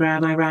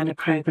I ran a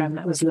program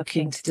that was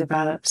looking to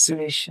develop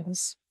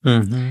solutions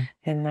in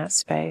that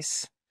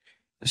space.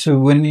 So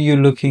when you're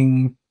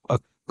looking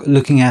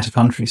at a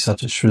country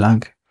such as Sri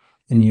Lanka,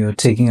 and you're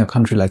taking a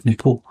country like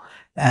Nepal,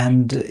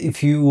 and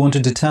if you want to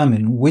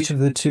determine which of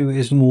the two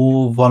is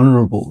more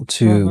vulnerable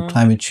to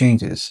climate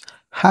changes,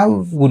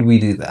 how would we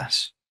do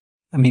that?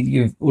 I mean,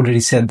 you've already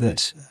said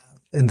that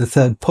in the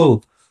third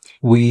pole,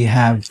 we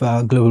have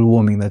global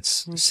warming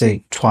that's,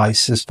 say,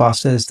 twice as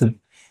fast as the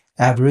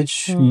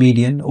average,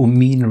 median or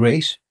mean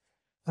rate.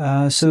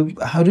 So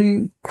how do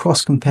you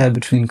cross-compare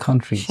between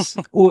countries?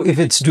 Or if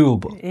it's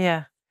doable?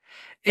 Yeah.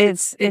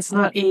 It's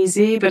not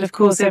easy, but of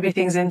course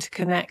everything's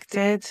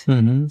interconnected.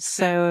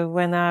 So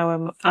when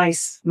our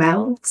ice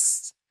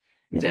melts,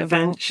 it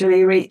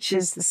eventually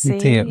reaches the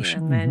sea,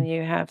 and then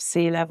you have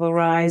sea level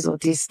rise or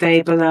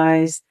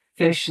destabilized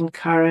ocean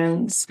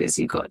currents, because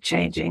you've got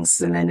changing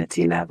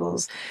salinity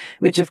levels,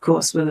 which of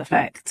course will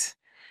affect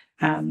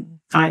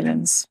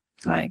islands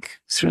like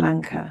Sri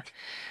Lanka.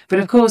 But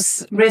of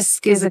course,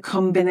 risk is a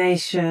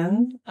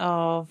combination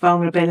of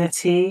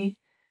vulnerability.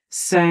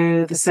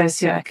 So the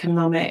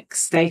socioeconomic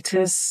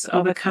status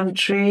of a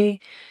country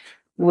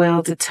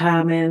will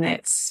determine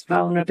its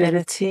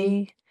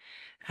vulnerability.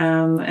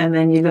 And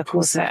then you look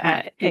also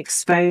at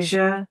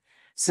exposure.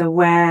 So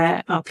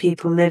where are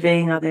people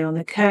living? Are they on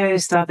the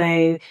coast? Are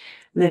they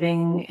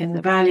living in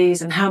the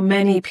valleys? And how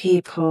many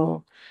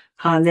people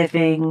are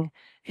living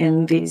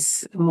in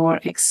these more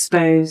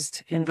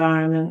exposed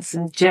environments?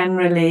 And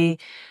generally,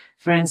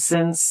 for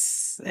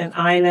instance, in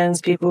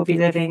islands, people will be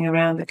living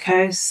around the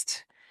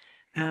coast.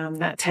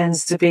 That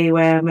tends to be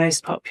where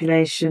most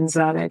populations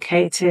are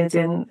located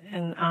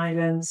in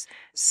islands.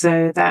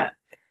 So that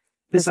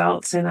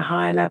results in a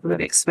higher level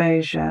of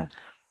exposure.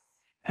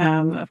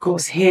 Of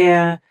course,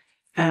 here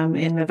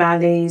in the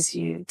valleys,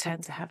 you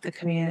tend to have the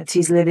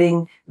communities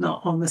living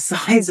not on the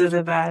sides of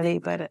the valley,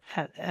 but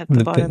at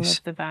the bottom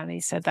of the valley.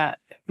 So that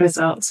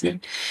results in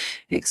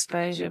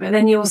exposure. But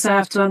then you also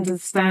have to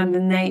understand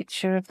the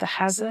nature of the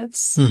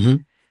hazards.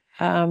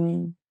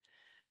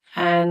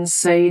 And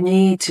so you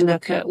need to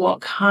look at what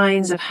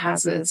kinds of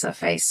hazards are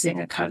facing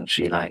a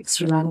country like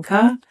Sri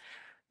Lanka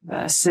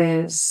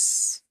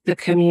versus the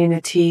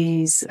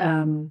communities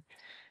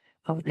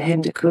the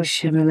Hindu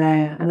Kush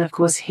Himalaya. And of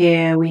course,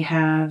 here we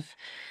have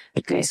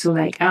glacial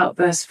lake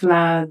outburst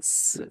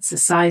floods. It's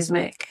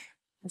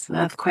it's an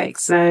earthquake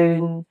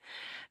zone.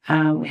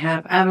 We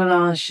have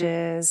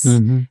avalanches.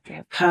 Mm-hmm. We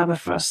have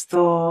permafrost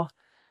thaw.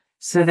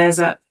 So there's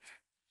a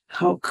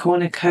whole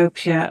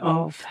cornucopia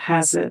of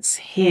hazards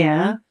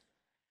here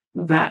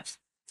that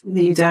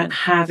you don't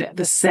have at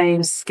the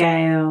same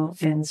scale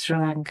in Sri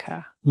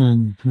Lanka.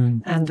 Mm-hmm.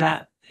 And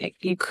that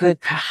you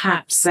could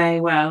perhaps say,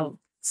 well,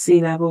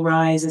 sea level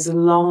rise is a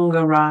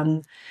longer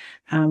run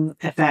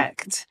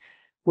effect,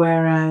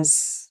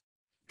 whereas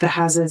the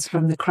hazards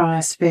from the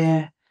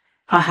cryosphere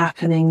are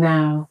happening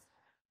now.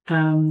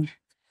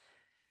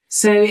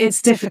 So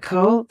it's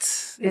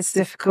difficult. It's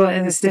difficult,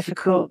 and it's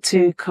difficult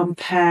to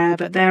compare,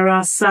 but there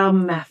are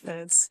some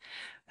methods.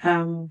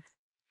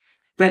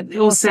 But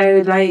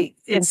also, like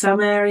in some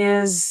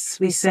areas,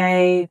 we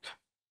say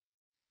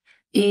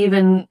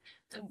even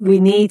we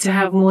need to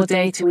have more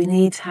data, we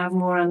need to have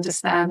more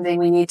understanding,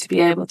 we need to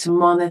be able to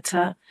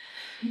monitor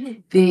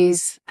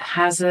these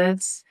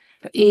hazards.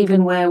 But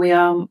even where we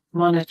are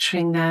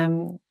monitoring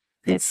them,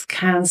 it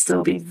can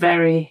still be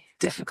very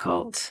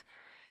difficult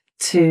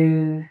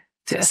to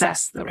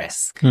assess the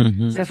risk.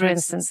 Mm-hmm. So, for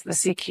instance, the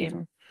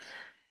Sikkim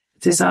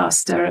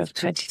disaster of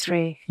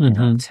 23 in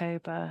Mm-hmm.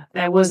 October,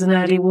 there was an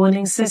early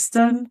warning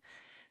system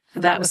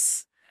that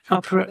was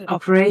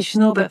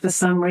operational, but for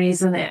some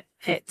reason it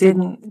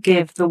didn't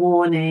give the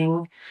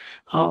warning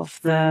of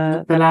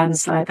the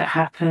landslide that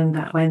happened,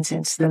 that went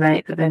into the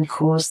lake, that then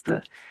caused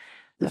the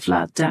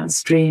flood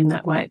downstream,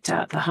 that wiped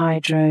out the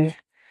hydro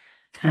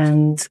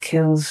and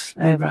killed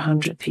over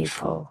 100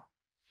 people.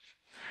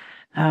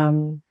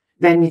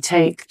 Then you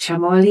take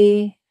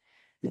Camelle,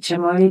 the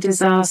Camelle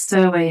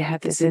disaster, where you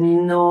had this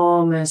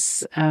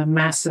enormous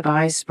massive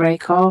ice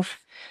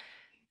break-off.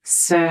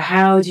 So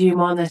how do you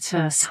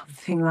monitor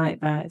something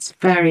like that? It's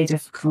very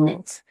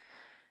difficult.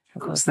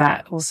 Of course,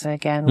 that also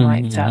again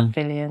wiped out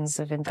billions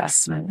of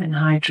investment in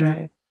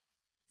hydro.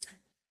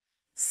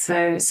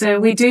 So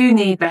we do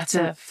need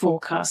better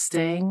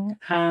forecasting.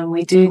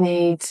 We do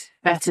need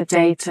better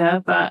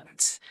data,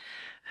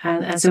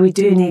 and so we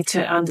do need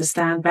to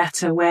understand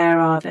better where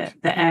are the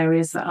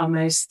areas that are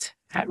most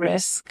at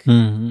risk.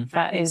 Mm-hmm.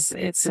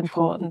 It's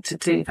important to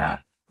do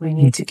that. We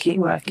need to keep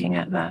working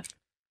at that.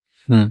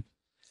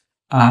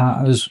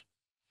 I was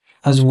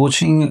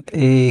watching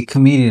a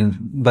comedian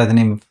by the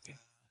name of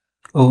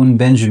Owen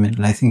Benjamin,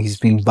 and I think he's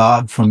been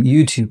barred from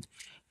YouTube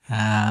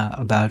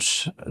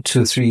about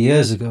 2 or 3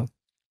 years ago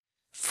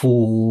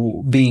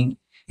for being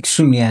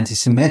extremely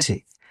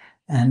anti-Semitic.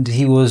 And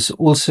he was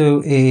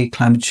also a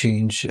climate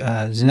change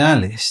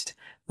denialist.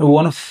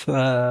 One of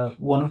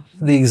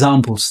the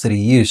examples that he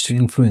used to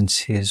influence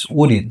his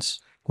audience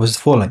was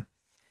the following.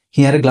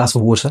 He had a glass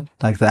of water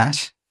like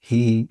that.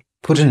 He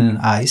put it in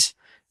ice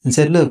and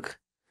said, look,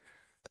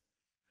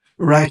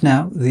 right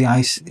now the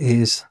ice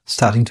is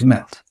starting to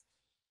melt.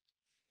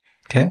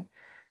 Okay?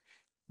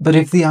 But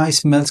if the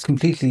ice melts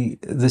completely,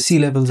 the sea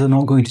levels are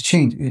not going to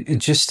change. It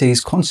just stays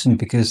constant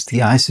because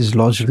the ice is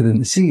lodged within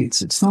the sea.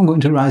 It's not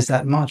going to rise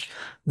that much.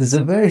 There's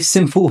a very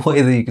simple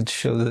way that you could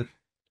show that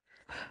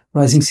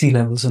rising sea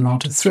levels are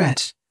not a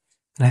threat.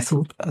 And I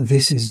thought,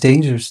 this is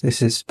dangerous.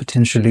 This is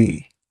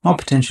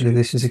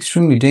this is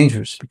extremely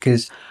dangerous,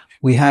 because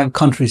we have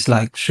countries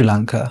like Sri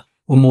Lanka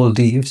or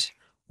Maldives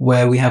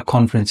where we have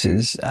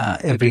conferences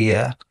every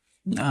year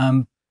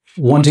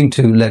wanting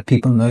to let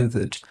people know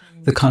that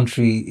the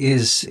country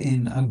is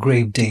in a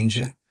grave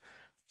danger.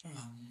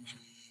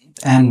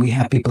 And we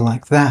have people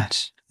like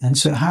that. And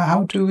so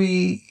how do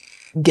we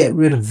get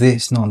rid of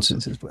this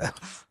nonsense as well?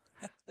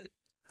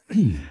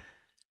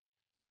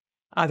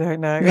 I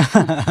don't know.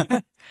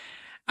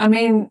 I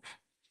mean,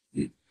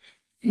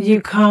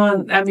 you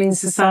can't,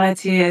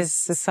 society is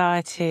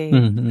society,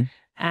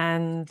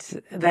 and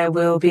there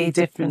will be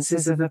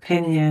differences of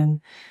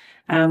opinion.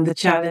 The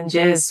challenge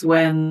is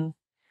when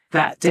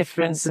that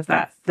difference of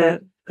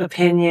the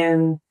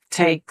opinion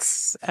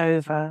takes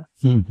over.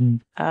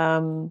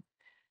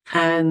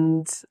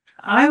 And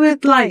I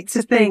would like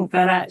to think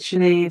that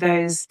actually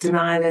those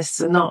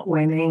denialists are not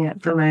winning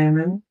at the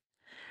moment.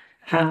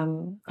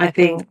 I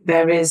think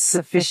there is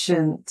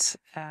sufficient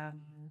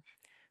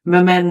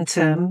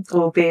momentum,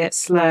 albeit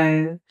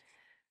slow,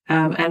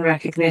 and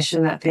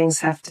recognition that things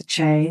have to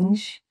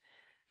change.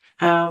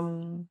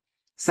 So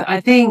I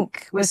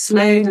think we're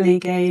slowly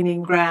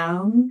gaining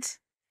ground.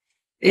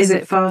 Is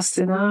it fast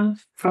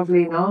enough?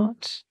 Probably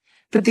not.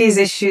 But these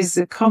issues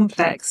are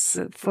complex,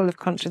 full of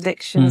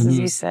contradictions, as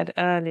you said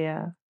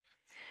earlier.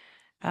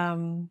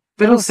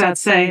 But also I'd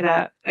say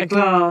that a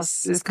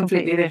glass is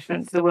completely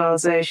different to the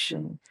world's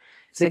ocean.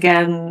 So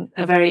again,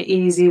 a very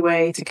easy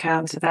way to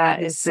counter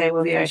that is say,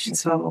 well, the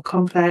ocean's far more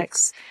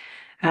complex.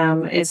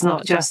 It's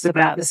not just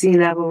about the sea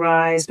level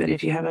rise, but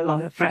if you have a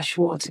lot of fresh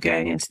water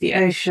going into the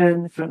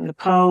ocean from the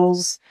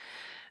poles,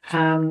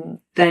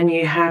 then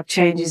you have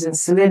changes in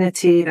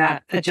salinity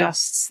that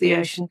adjusts the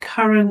ocean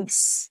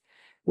currents,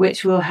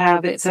 which will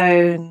have its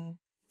own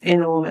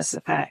enormous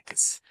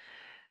effects.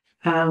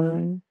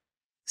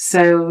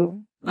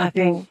 So I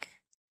think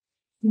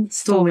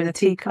storm in a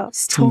teacup,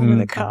 storm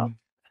in a cup.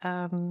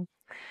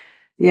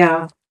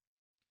 Yeah.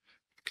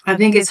 I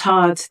think it's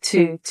hard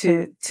to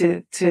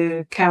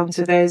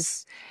counter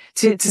those,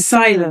 to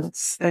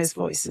silence those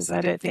voices.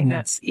 I don't think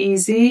that's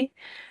easy.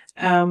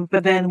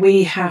 But then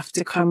we have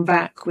to come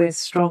back with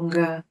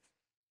stronger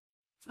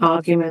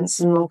arguments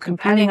and more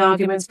compelling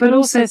arguments, but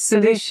also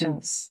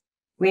solutions.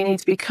 We need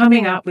to be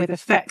coming up with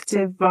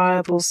effective,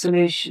 viable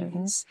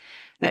solutions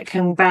that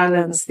can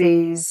balance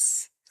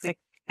these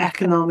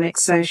economic,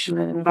 social,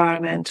 and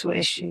environmental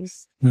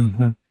issues.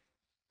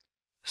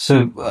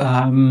 So,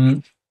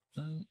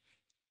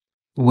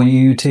 when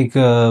you take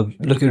a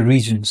look at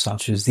regions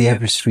such as the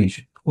Everest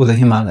region or the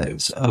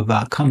Himalayas of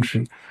our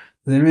country,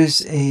 there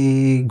is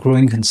a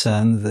growing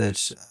concern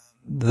that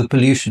the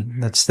pollution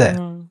that's there,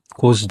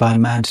 caused by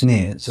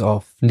mountaineers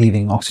of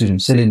leaving oxygen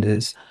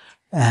cylinders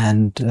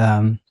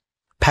and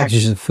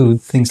packages of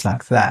food, things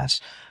like that.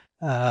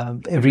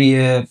 Every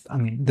year, I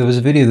mean, there was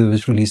a video that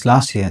was released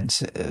last year, and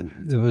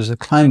there was a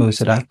climber who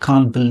said, "I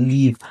can't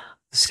believe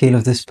the scale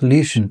of this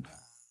pollution."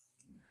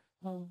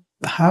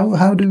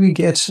 How do we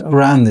get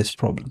around this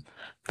problem?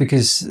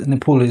 Because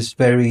Nepal is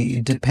very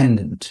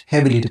dependent,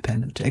 heavily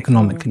dependent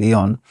economically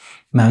on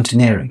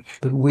mountaineering,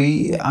 but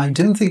I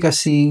don't think are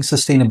seeing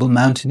sustainable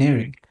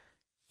mountaineering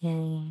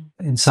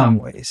in some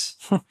ways.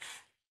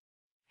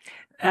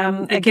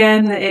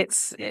 Again,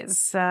 it's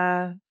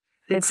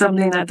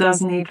something that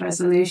does need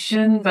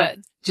resolution, but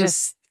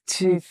just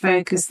to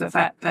focus the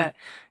fact that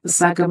the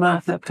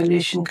Sagarmatha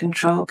Pollution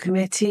Control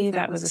Committee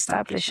that was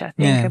established, I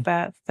think,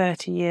 about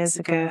 30 years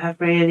ago,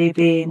 have really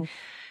been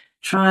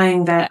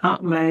trying their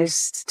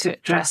utmost to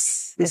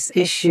address this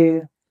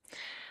issue.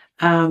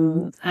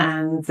 And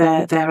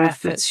their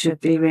efforts should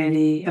be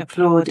really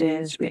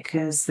applauded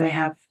because they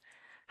have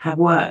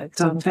worked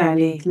on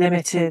fairly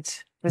limited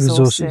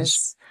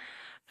resources.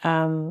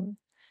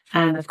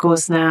 And of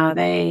course now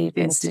they've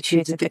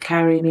instituted the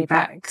Carry Me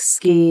Back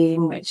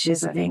scheme, which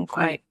is, I think,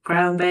 quite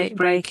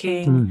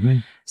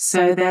groundbreaking.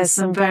 So there's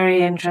some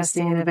very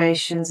interesting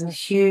innovations and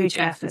huge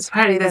efforts.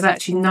 Apparently there's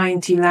actually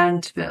 90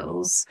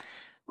 landfills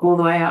all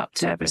the way up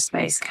to Everest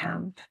Base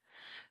Camp,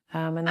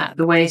 and that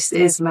the waste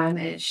is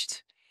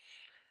managed.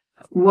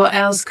 What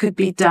else could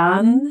be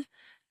done?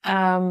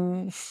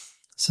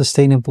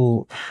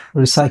 Sustainable,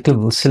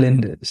 recyclable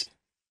cylinders.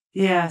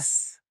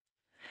 Yes.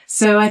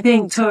 So I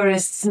think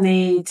tourists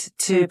need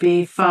to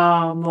be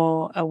far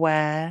more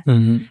aware,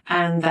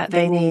 and that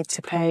they need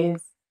to pay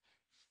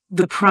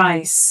the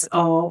price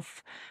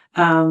of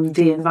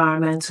the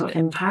environmental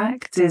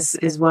impact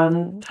is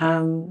one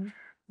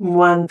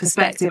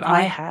perspective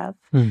I have.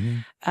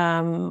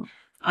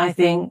 I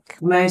think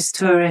most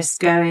tourists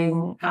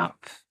going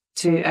up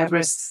to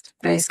Everest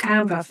Base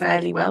Camp are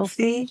fairly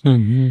wealthy.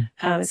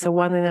 It's a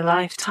one in a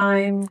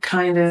lifetime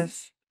kind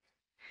of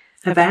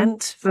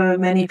event for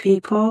many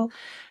people.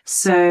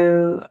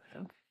 So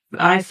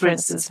I, for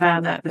instance,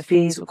 found that the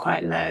fees were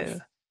quite low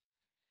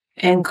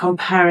in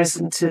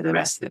comparison to the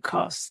rest of the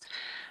cost.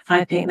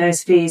 I think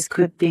those fees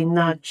could be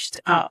nudged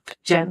up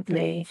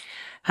gently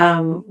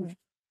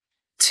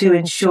to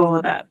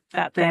ensure that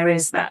there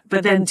is that,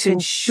 but then to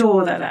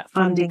ensure that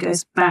funding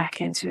goes back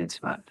into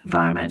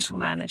environmental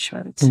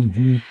management.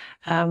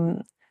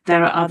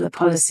 There are other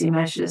policy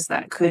measures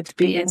that could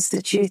be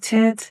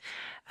instituted.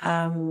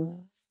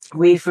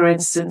 We, for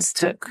instance,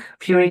 took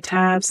Puri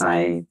tabs.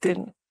 I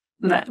didn't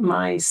let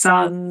my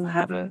son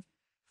have a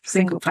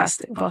single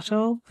plastic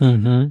bottle.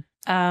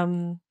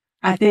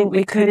 I think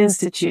we could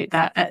institute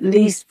that at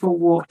least for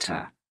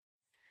water,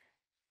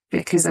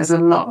 because there's a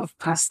lot of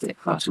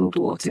plastic bottled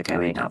water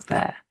going up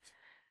there.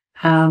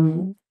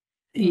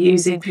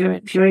 Using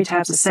Puri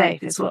tabs are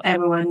safe. It's what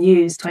everyone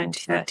used 20,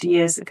 30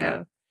 years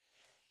ago.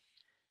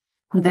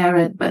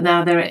 But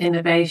now there are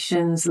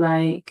innovations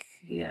like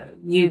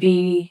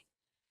UV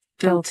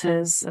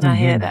filters, and I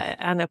hear that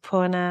at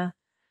Annapurna,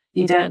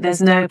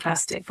 there's no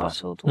plastic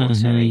bottled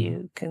water.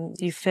 You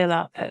fill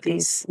up at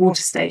these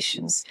water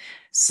stations.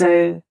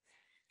 So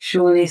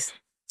surely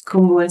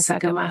Kumbu and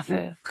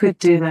Sagarmatha could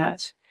do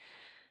that.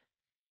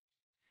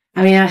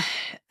 I mean,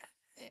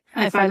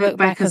 if I look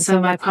back on some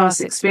of my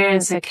past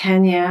experience,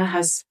 Kenya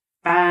has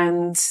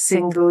banned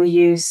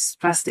single-use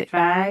plastic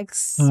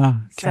bags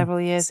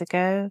several years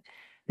ago.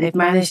 They've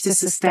managed to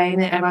sustain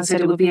it. Everyone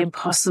said it would be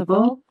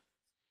impossible,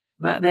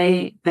 but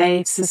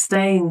they've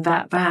sustained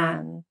that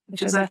ban,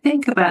 which was, I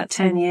think, about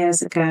 10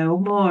 years ago or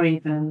more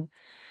even.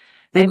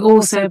 They've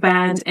also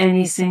banned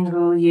any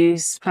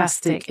single-use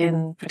plastic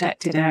in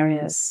protected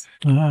areas.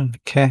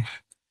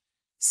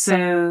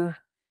 So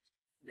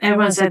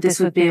everyone said this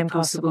would be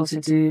impossible to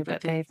do,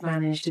 but they've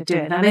managed to do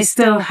it. Now, they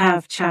still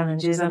have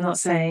challenges. I'm not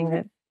saying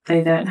that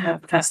they don't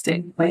have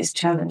plastic waste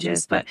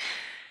challenges, but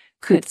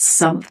could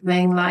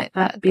something like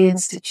that be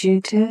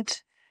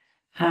instituted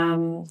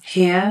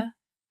here?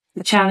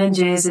 The challenge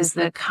is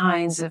the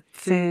kinds of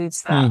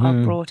foods that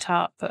are brought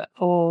up that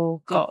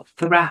all got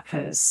the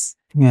wrappers.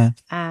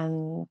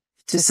 And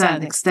to a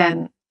certain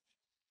extent,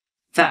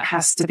 that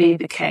has to be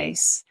the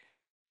case.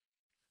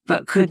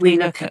 But could we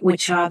look at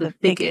which are the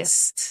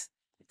biggest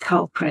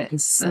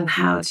culprits, and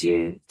how do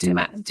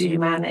you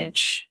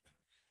manage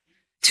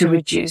to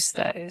reduce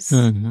those,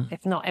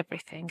 if not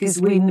everything?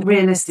 Because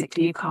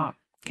realistically, you can't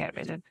get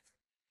rid of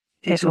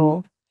it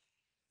all.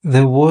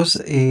 There was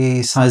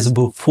a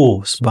sizable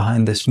force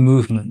behind this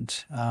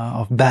movement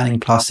of banning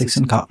plastics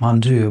in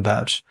Kathmandu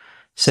about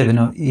 7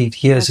 or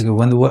 8 years ago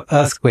when the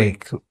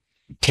earthquake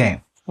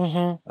came.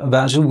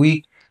 About a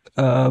week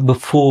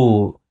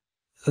before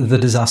the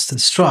disaster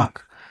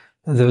struck,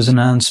 there was an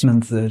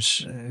announcement that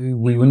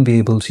we wouldn't be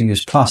able to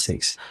use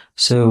plastics.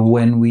 So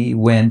when we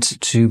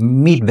went to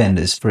meat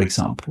vendors, for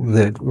example,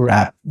 that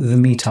wrap the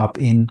meat up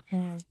in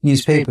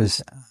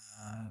newspapers,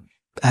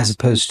 as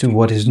opposed to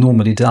what is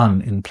normally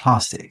done in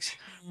plastics.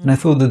 And I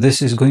thought that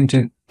this is going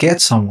to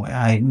get somewhere.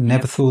 I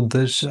never thought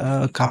that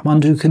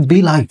Kathmandu could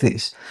be like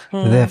this.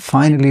 They're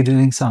finally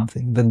doing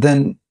something. But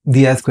then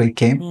the earthquake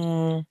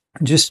came,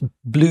 just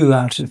blew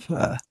out of...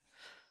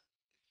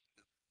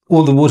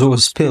 all the water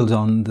was spilled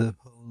on the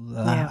whole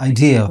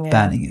idea of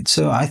banning it.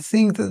 So I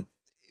think that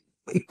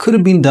it could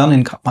have been done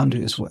in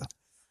Kathmandu as well,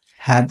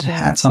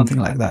 had something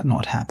like that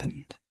not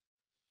happened.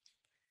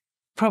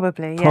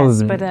 Probably,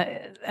 yes. But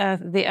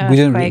the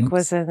earthquake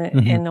was an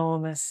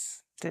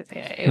enormous,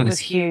 it was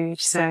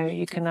huge, so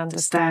you can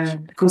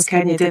understand. Of course,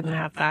 Kenya didn't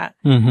have that.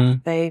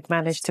 They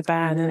managed to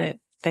ban, and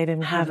they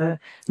didn't have a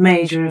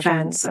major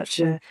event such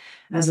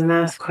as an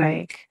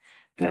earthquake.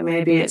 But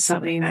maybe it's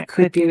something that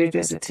could be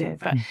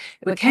revisited.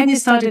 But Kenya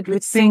started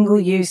with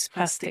single-use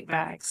plastic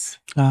bags.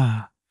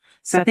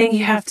 So I think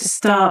you have to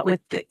start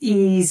with the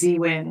easy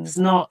wins,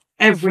 not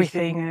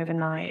everything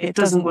overnight. It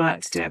doesn't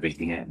work to do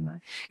everything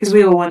overnight because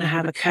we all want to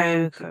have a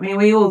Coke. I mean,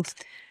 we all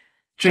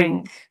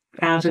drink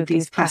out of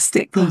these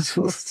plastic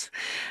bottles.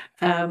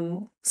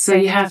 So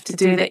you have to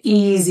do the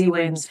easy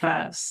wins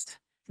first.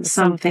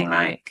 Something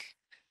like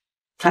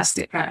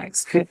plastic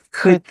bags.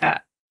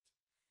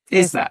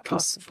 Is that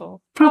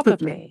possible?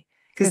 Probably,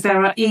 because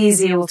there are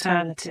easy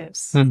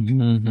alternatives.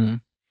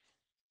 And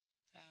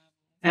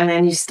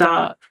then you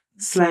start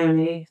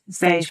slowly,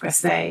 stage by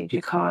stage.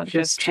 You can't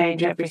just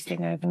change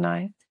everything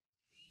overnight.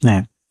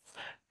 No.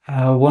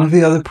 One of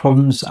the other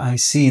problems I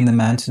see in the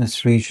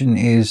mountainous region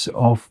is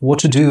of what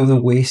to do with the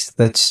waste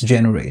that's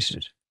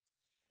generated.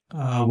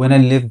 When I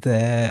lived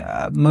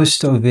there,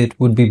 most of it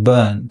would be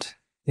burned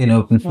in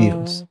open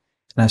fields.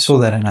 And I saw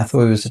that and I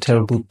thought it was a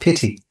terrible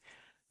pity.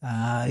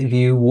 If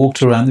you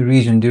walked around the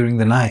region during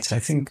the night, I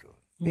think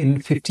in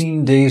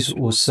 15 days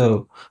or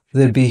so,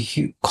 there'd be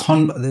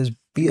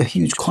a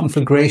huge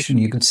conflagration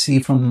you could see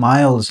from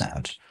miles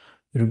out.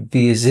 It would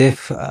be as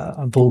if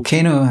a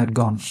volcano had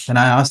gone. And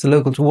I asked the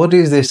locals, what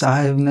is this?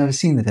 I have never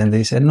seen it. And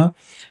they said, no,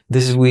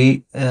 this is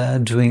we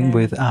doing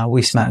with our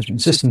waste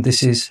management system.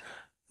 This is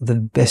the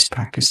best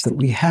practice that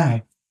we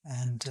have.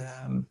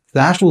 And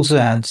that also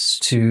adds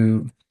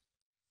to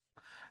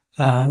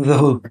the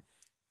whole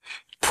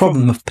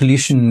problem of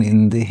pollution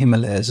in the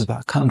Himalayas of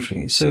our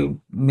country. So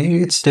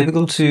maybe it's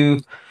difficult to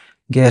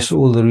get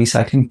all the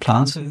recycling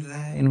plants over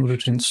there in order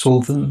to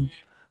install them.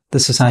 The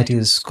society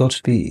has got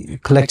to be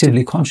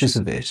collectively conscious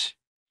of it.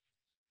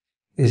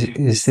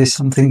 Is this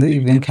something that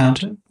you've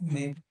encountered?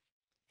 Maybe?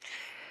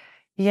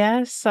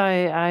 Yes,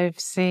 I've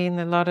seen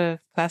a lot of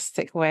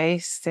plastic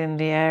waste in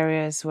the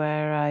areas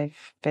where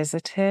I've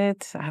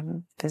visited. I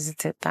haven't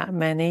visited that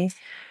many.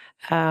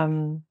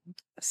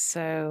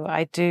 So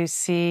I do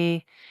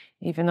see,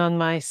 even on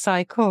my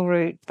cycle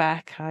route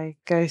back, I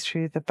go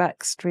through the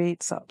back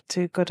streets up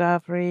to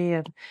Godavari,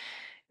 and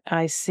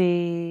I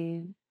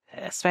see,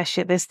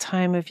 especially at this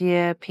time of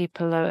year,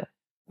 people are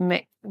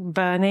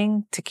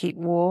burning to keep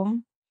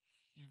warm.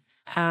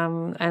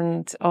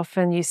 And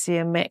often you see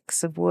a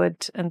mix of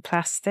wood and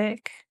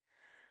plastic,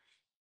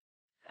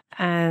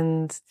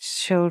 and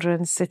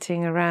children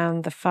sitting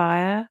around the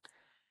fire,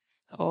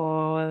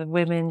 or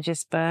women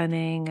just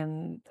burning,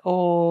 and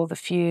all the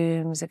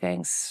fumes are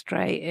going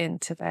straight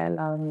into their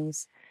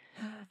lungs.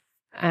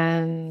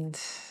 And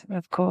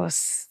of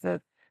course,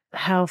 the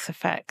health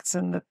effects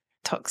and the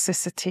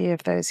toxicity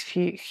of those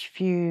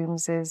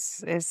fumes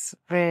is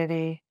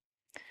really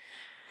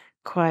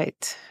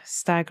quite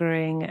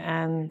staggering.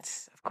 And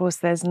of course,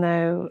 there's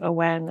no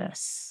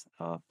awareness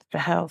of the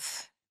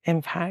health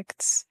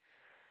impacts.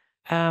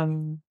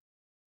 So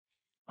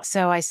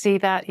I see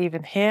that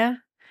even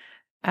here.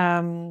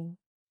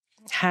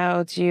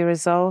 How do you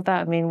resolve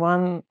that? I mean,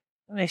 one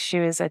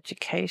issue is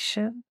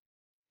education,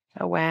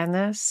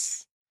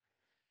 awareness.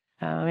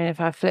 I mean, if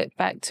I flip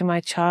back to my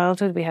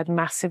childhood, we had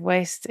massive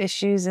waste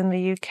issues in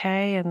the UK,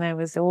 and there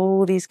was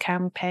all these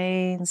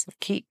campaigns of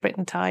Keep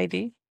Britain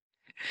Tidy.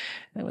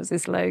 There was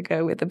this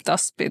logo with a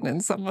dustbin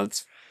in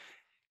someone's...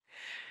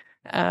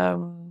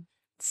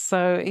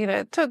 So,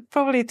 it took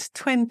probably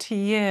 20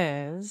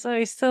 years. So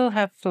we still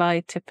have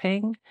fly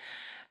tipping,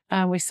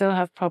 we still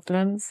have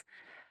problems.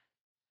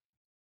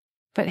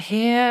 But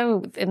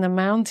here in the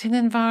mountain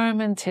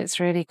environment, it's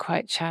really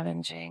quite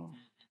challenging.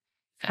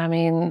 I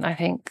mean, I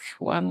think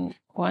one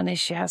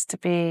issue has to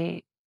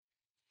be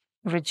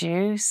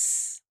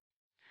reduce,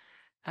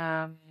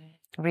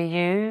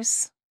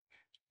 reuse.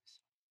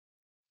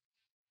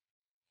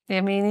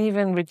 I mean,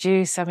 even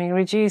reduce. I mean,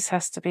 reduce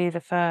has to be the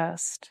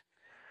first.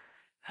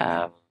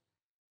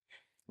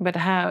 But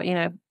how, you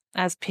know,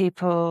 as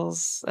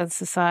peoples and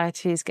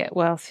societies get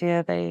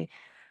wealthier, they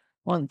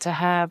want to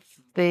have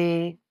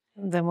the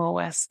more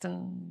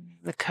Western,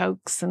 the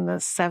Cokes and the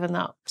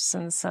 7-Ups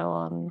and so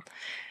on,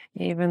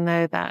 even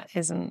though that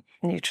isn't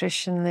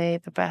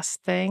nutritionally the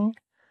best thing.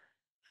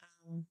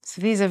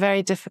 So these are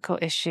very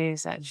difficult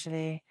issues,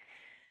 actually.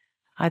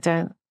 I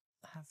don't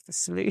have the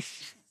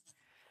solution.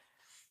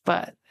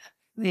 But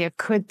yeah,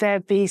 could there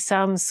be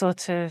some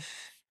sort of...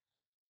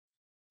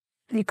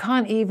 You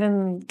can't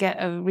even get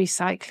a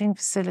recycling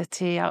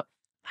facility up.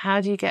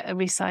 How do you get a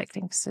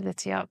recycling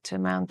facility up to a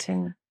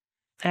mountain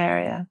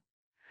area?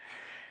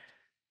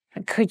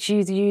 Could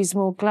you use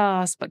more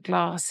glass? But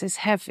glass is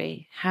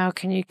heavy. How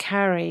can you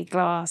carry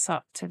glass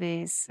up to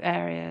these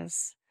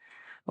areas?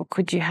 Or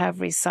could you have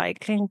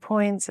recycling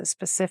points at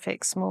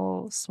specific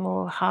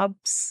small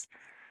hubs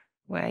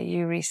where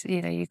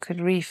you could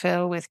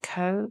refill with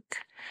Coke?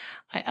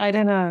 I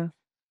don't know.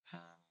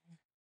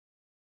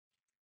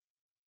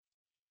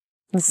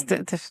 It's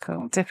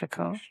difficult.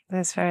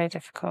 It's very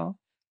difficult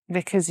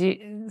because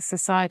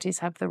societies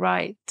have the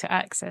right to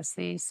access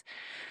these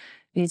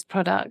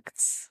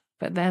products,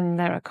 but then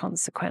there are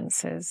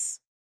consequences.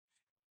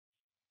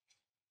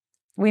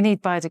 We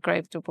need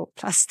biodegradable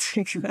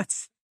plastic.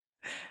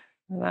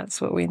 That's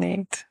what we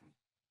need.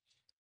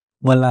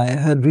 Well, I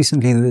heard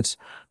recently that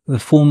the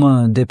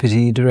former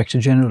Deputy Director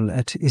General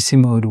at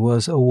enamored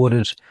was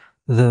awarded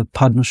the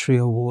Padma Shri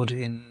Award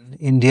in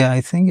India, I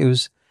think. It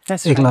was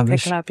That's right,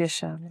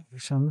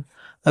 Eklavya.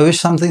 I wish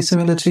something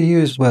similar to you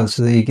as well,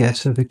 so that you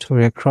get a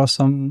Victoria Cross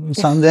on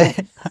someday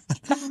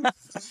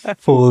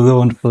for the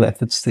wonderful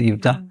efforts that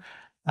you've done.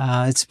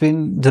 It's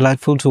been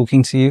delightful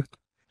talking to you.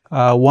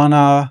 1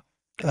 hour,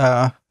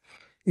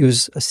 it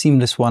was a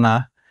seamless 1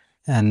 hour,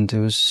 and it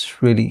was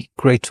really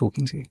great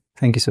talking to you.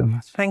 Thank you so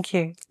much. Thank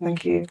you.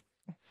 Thank you.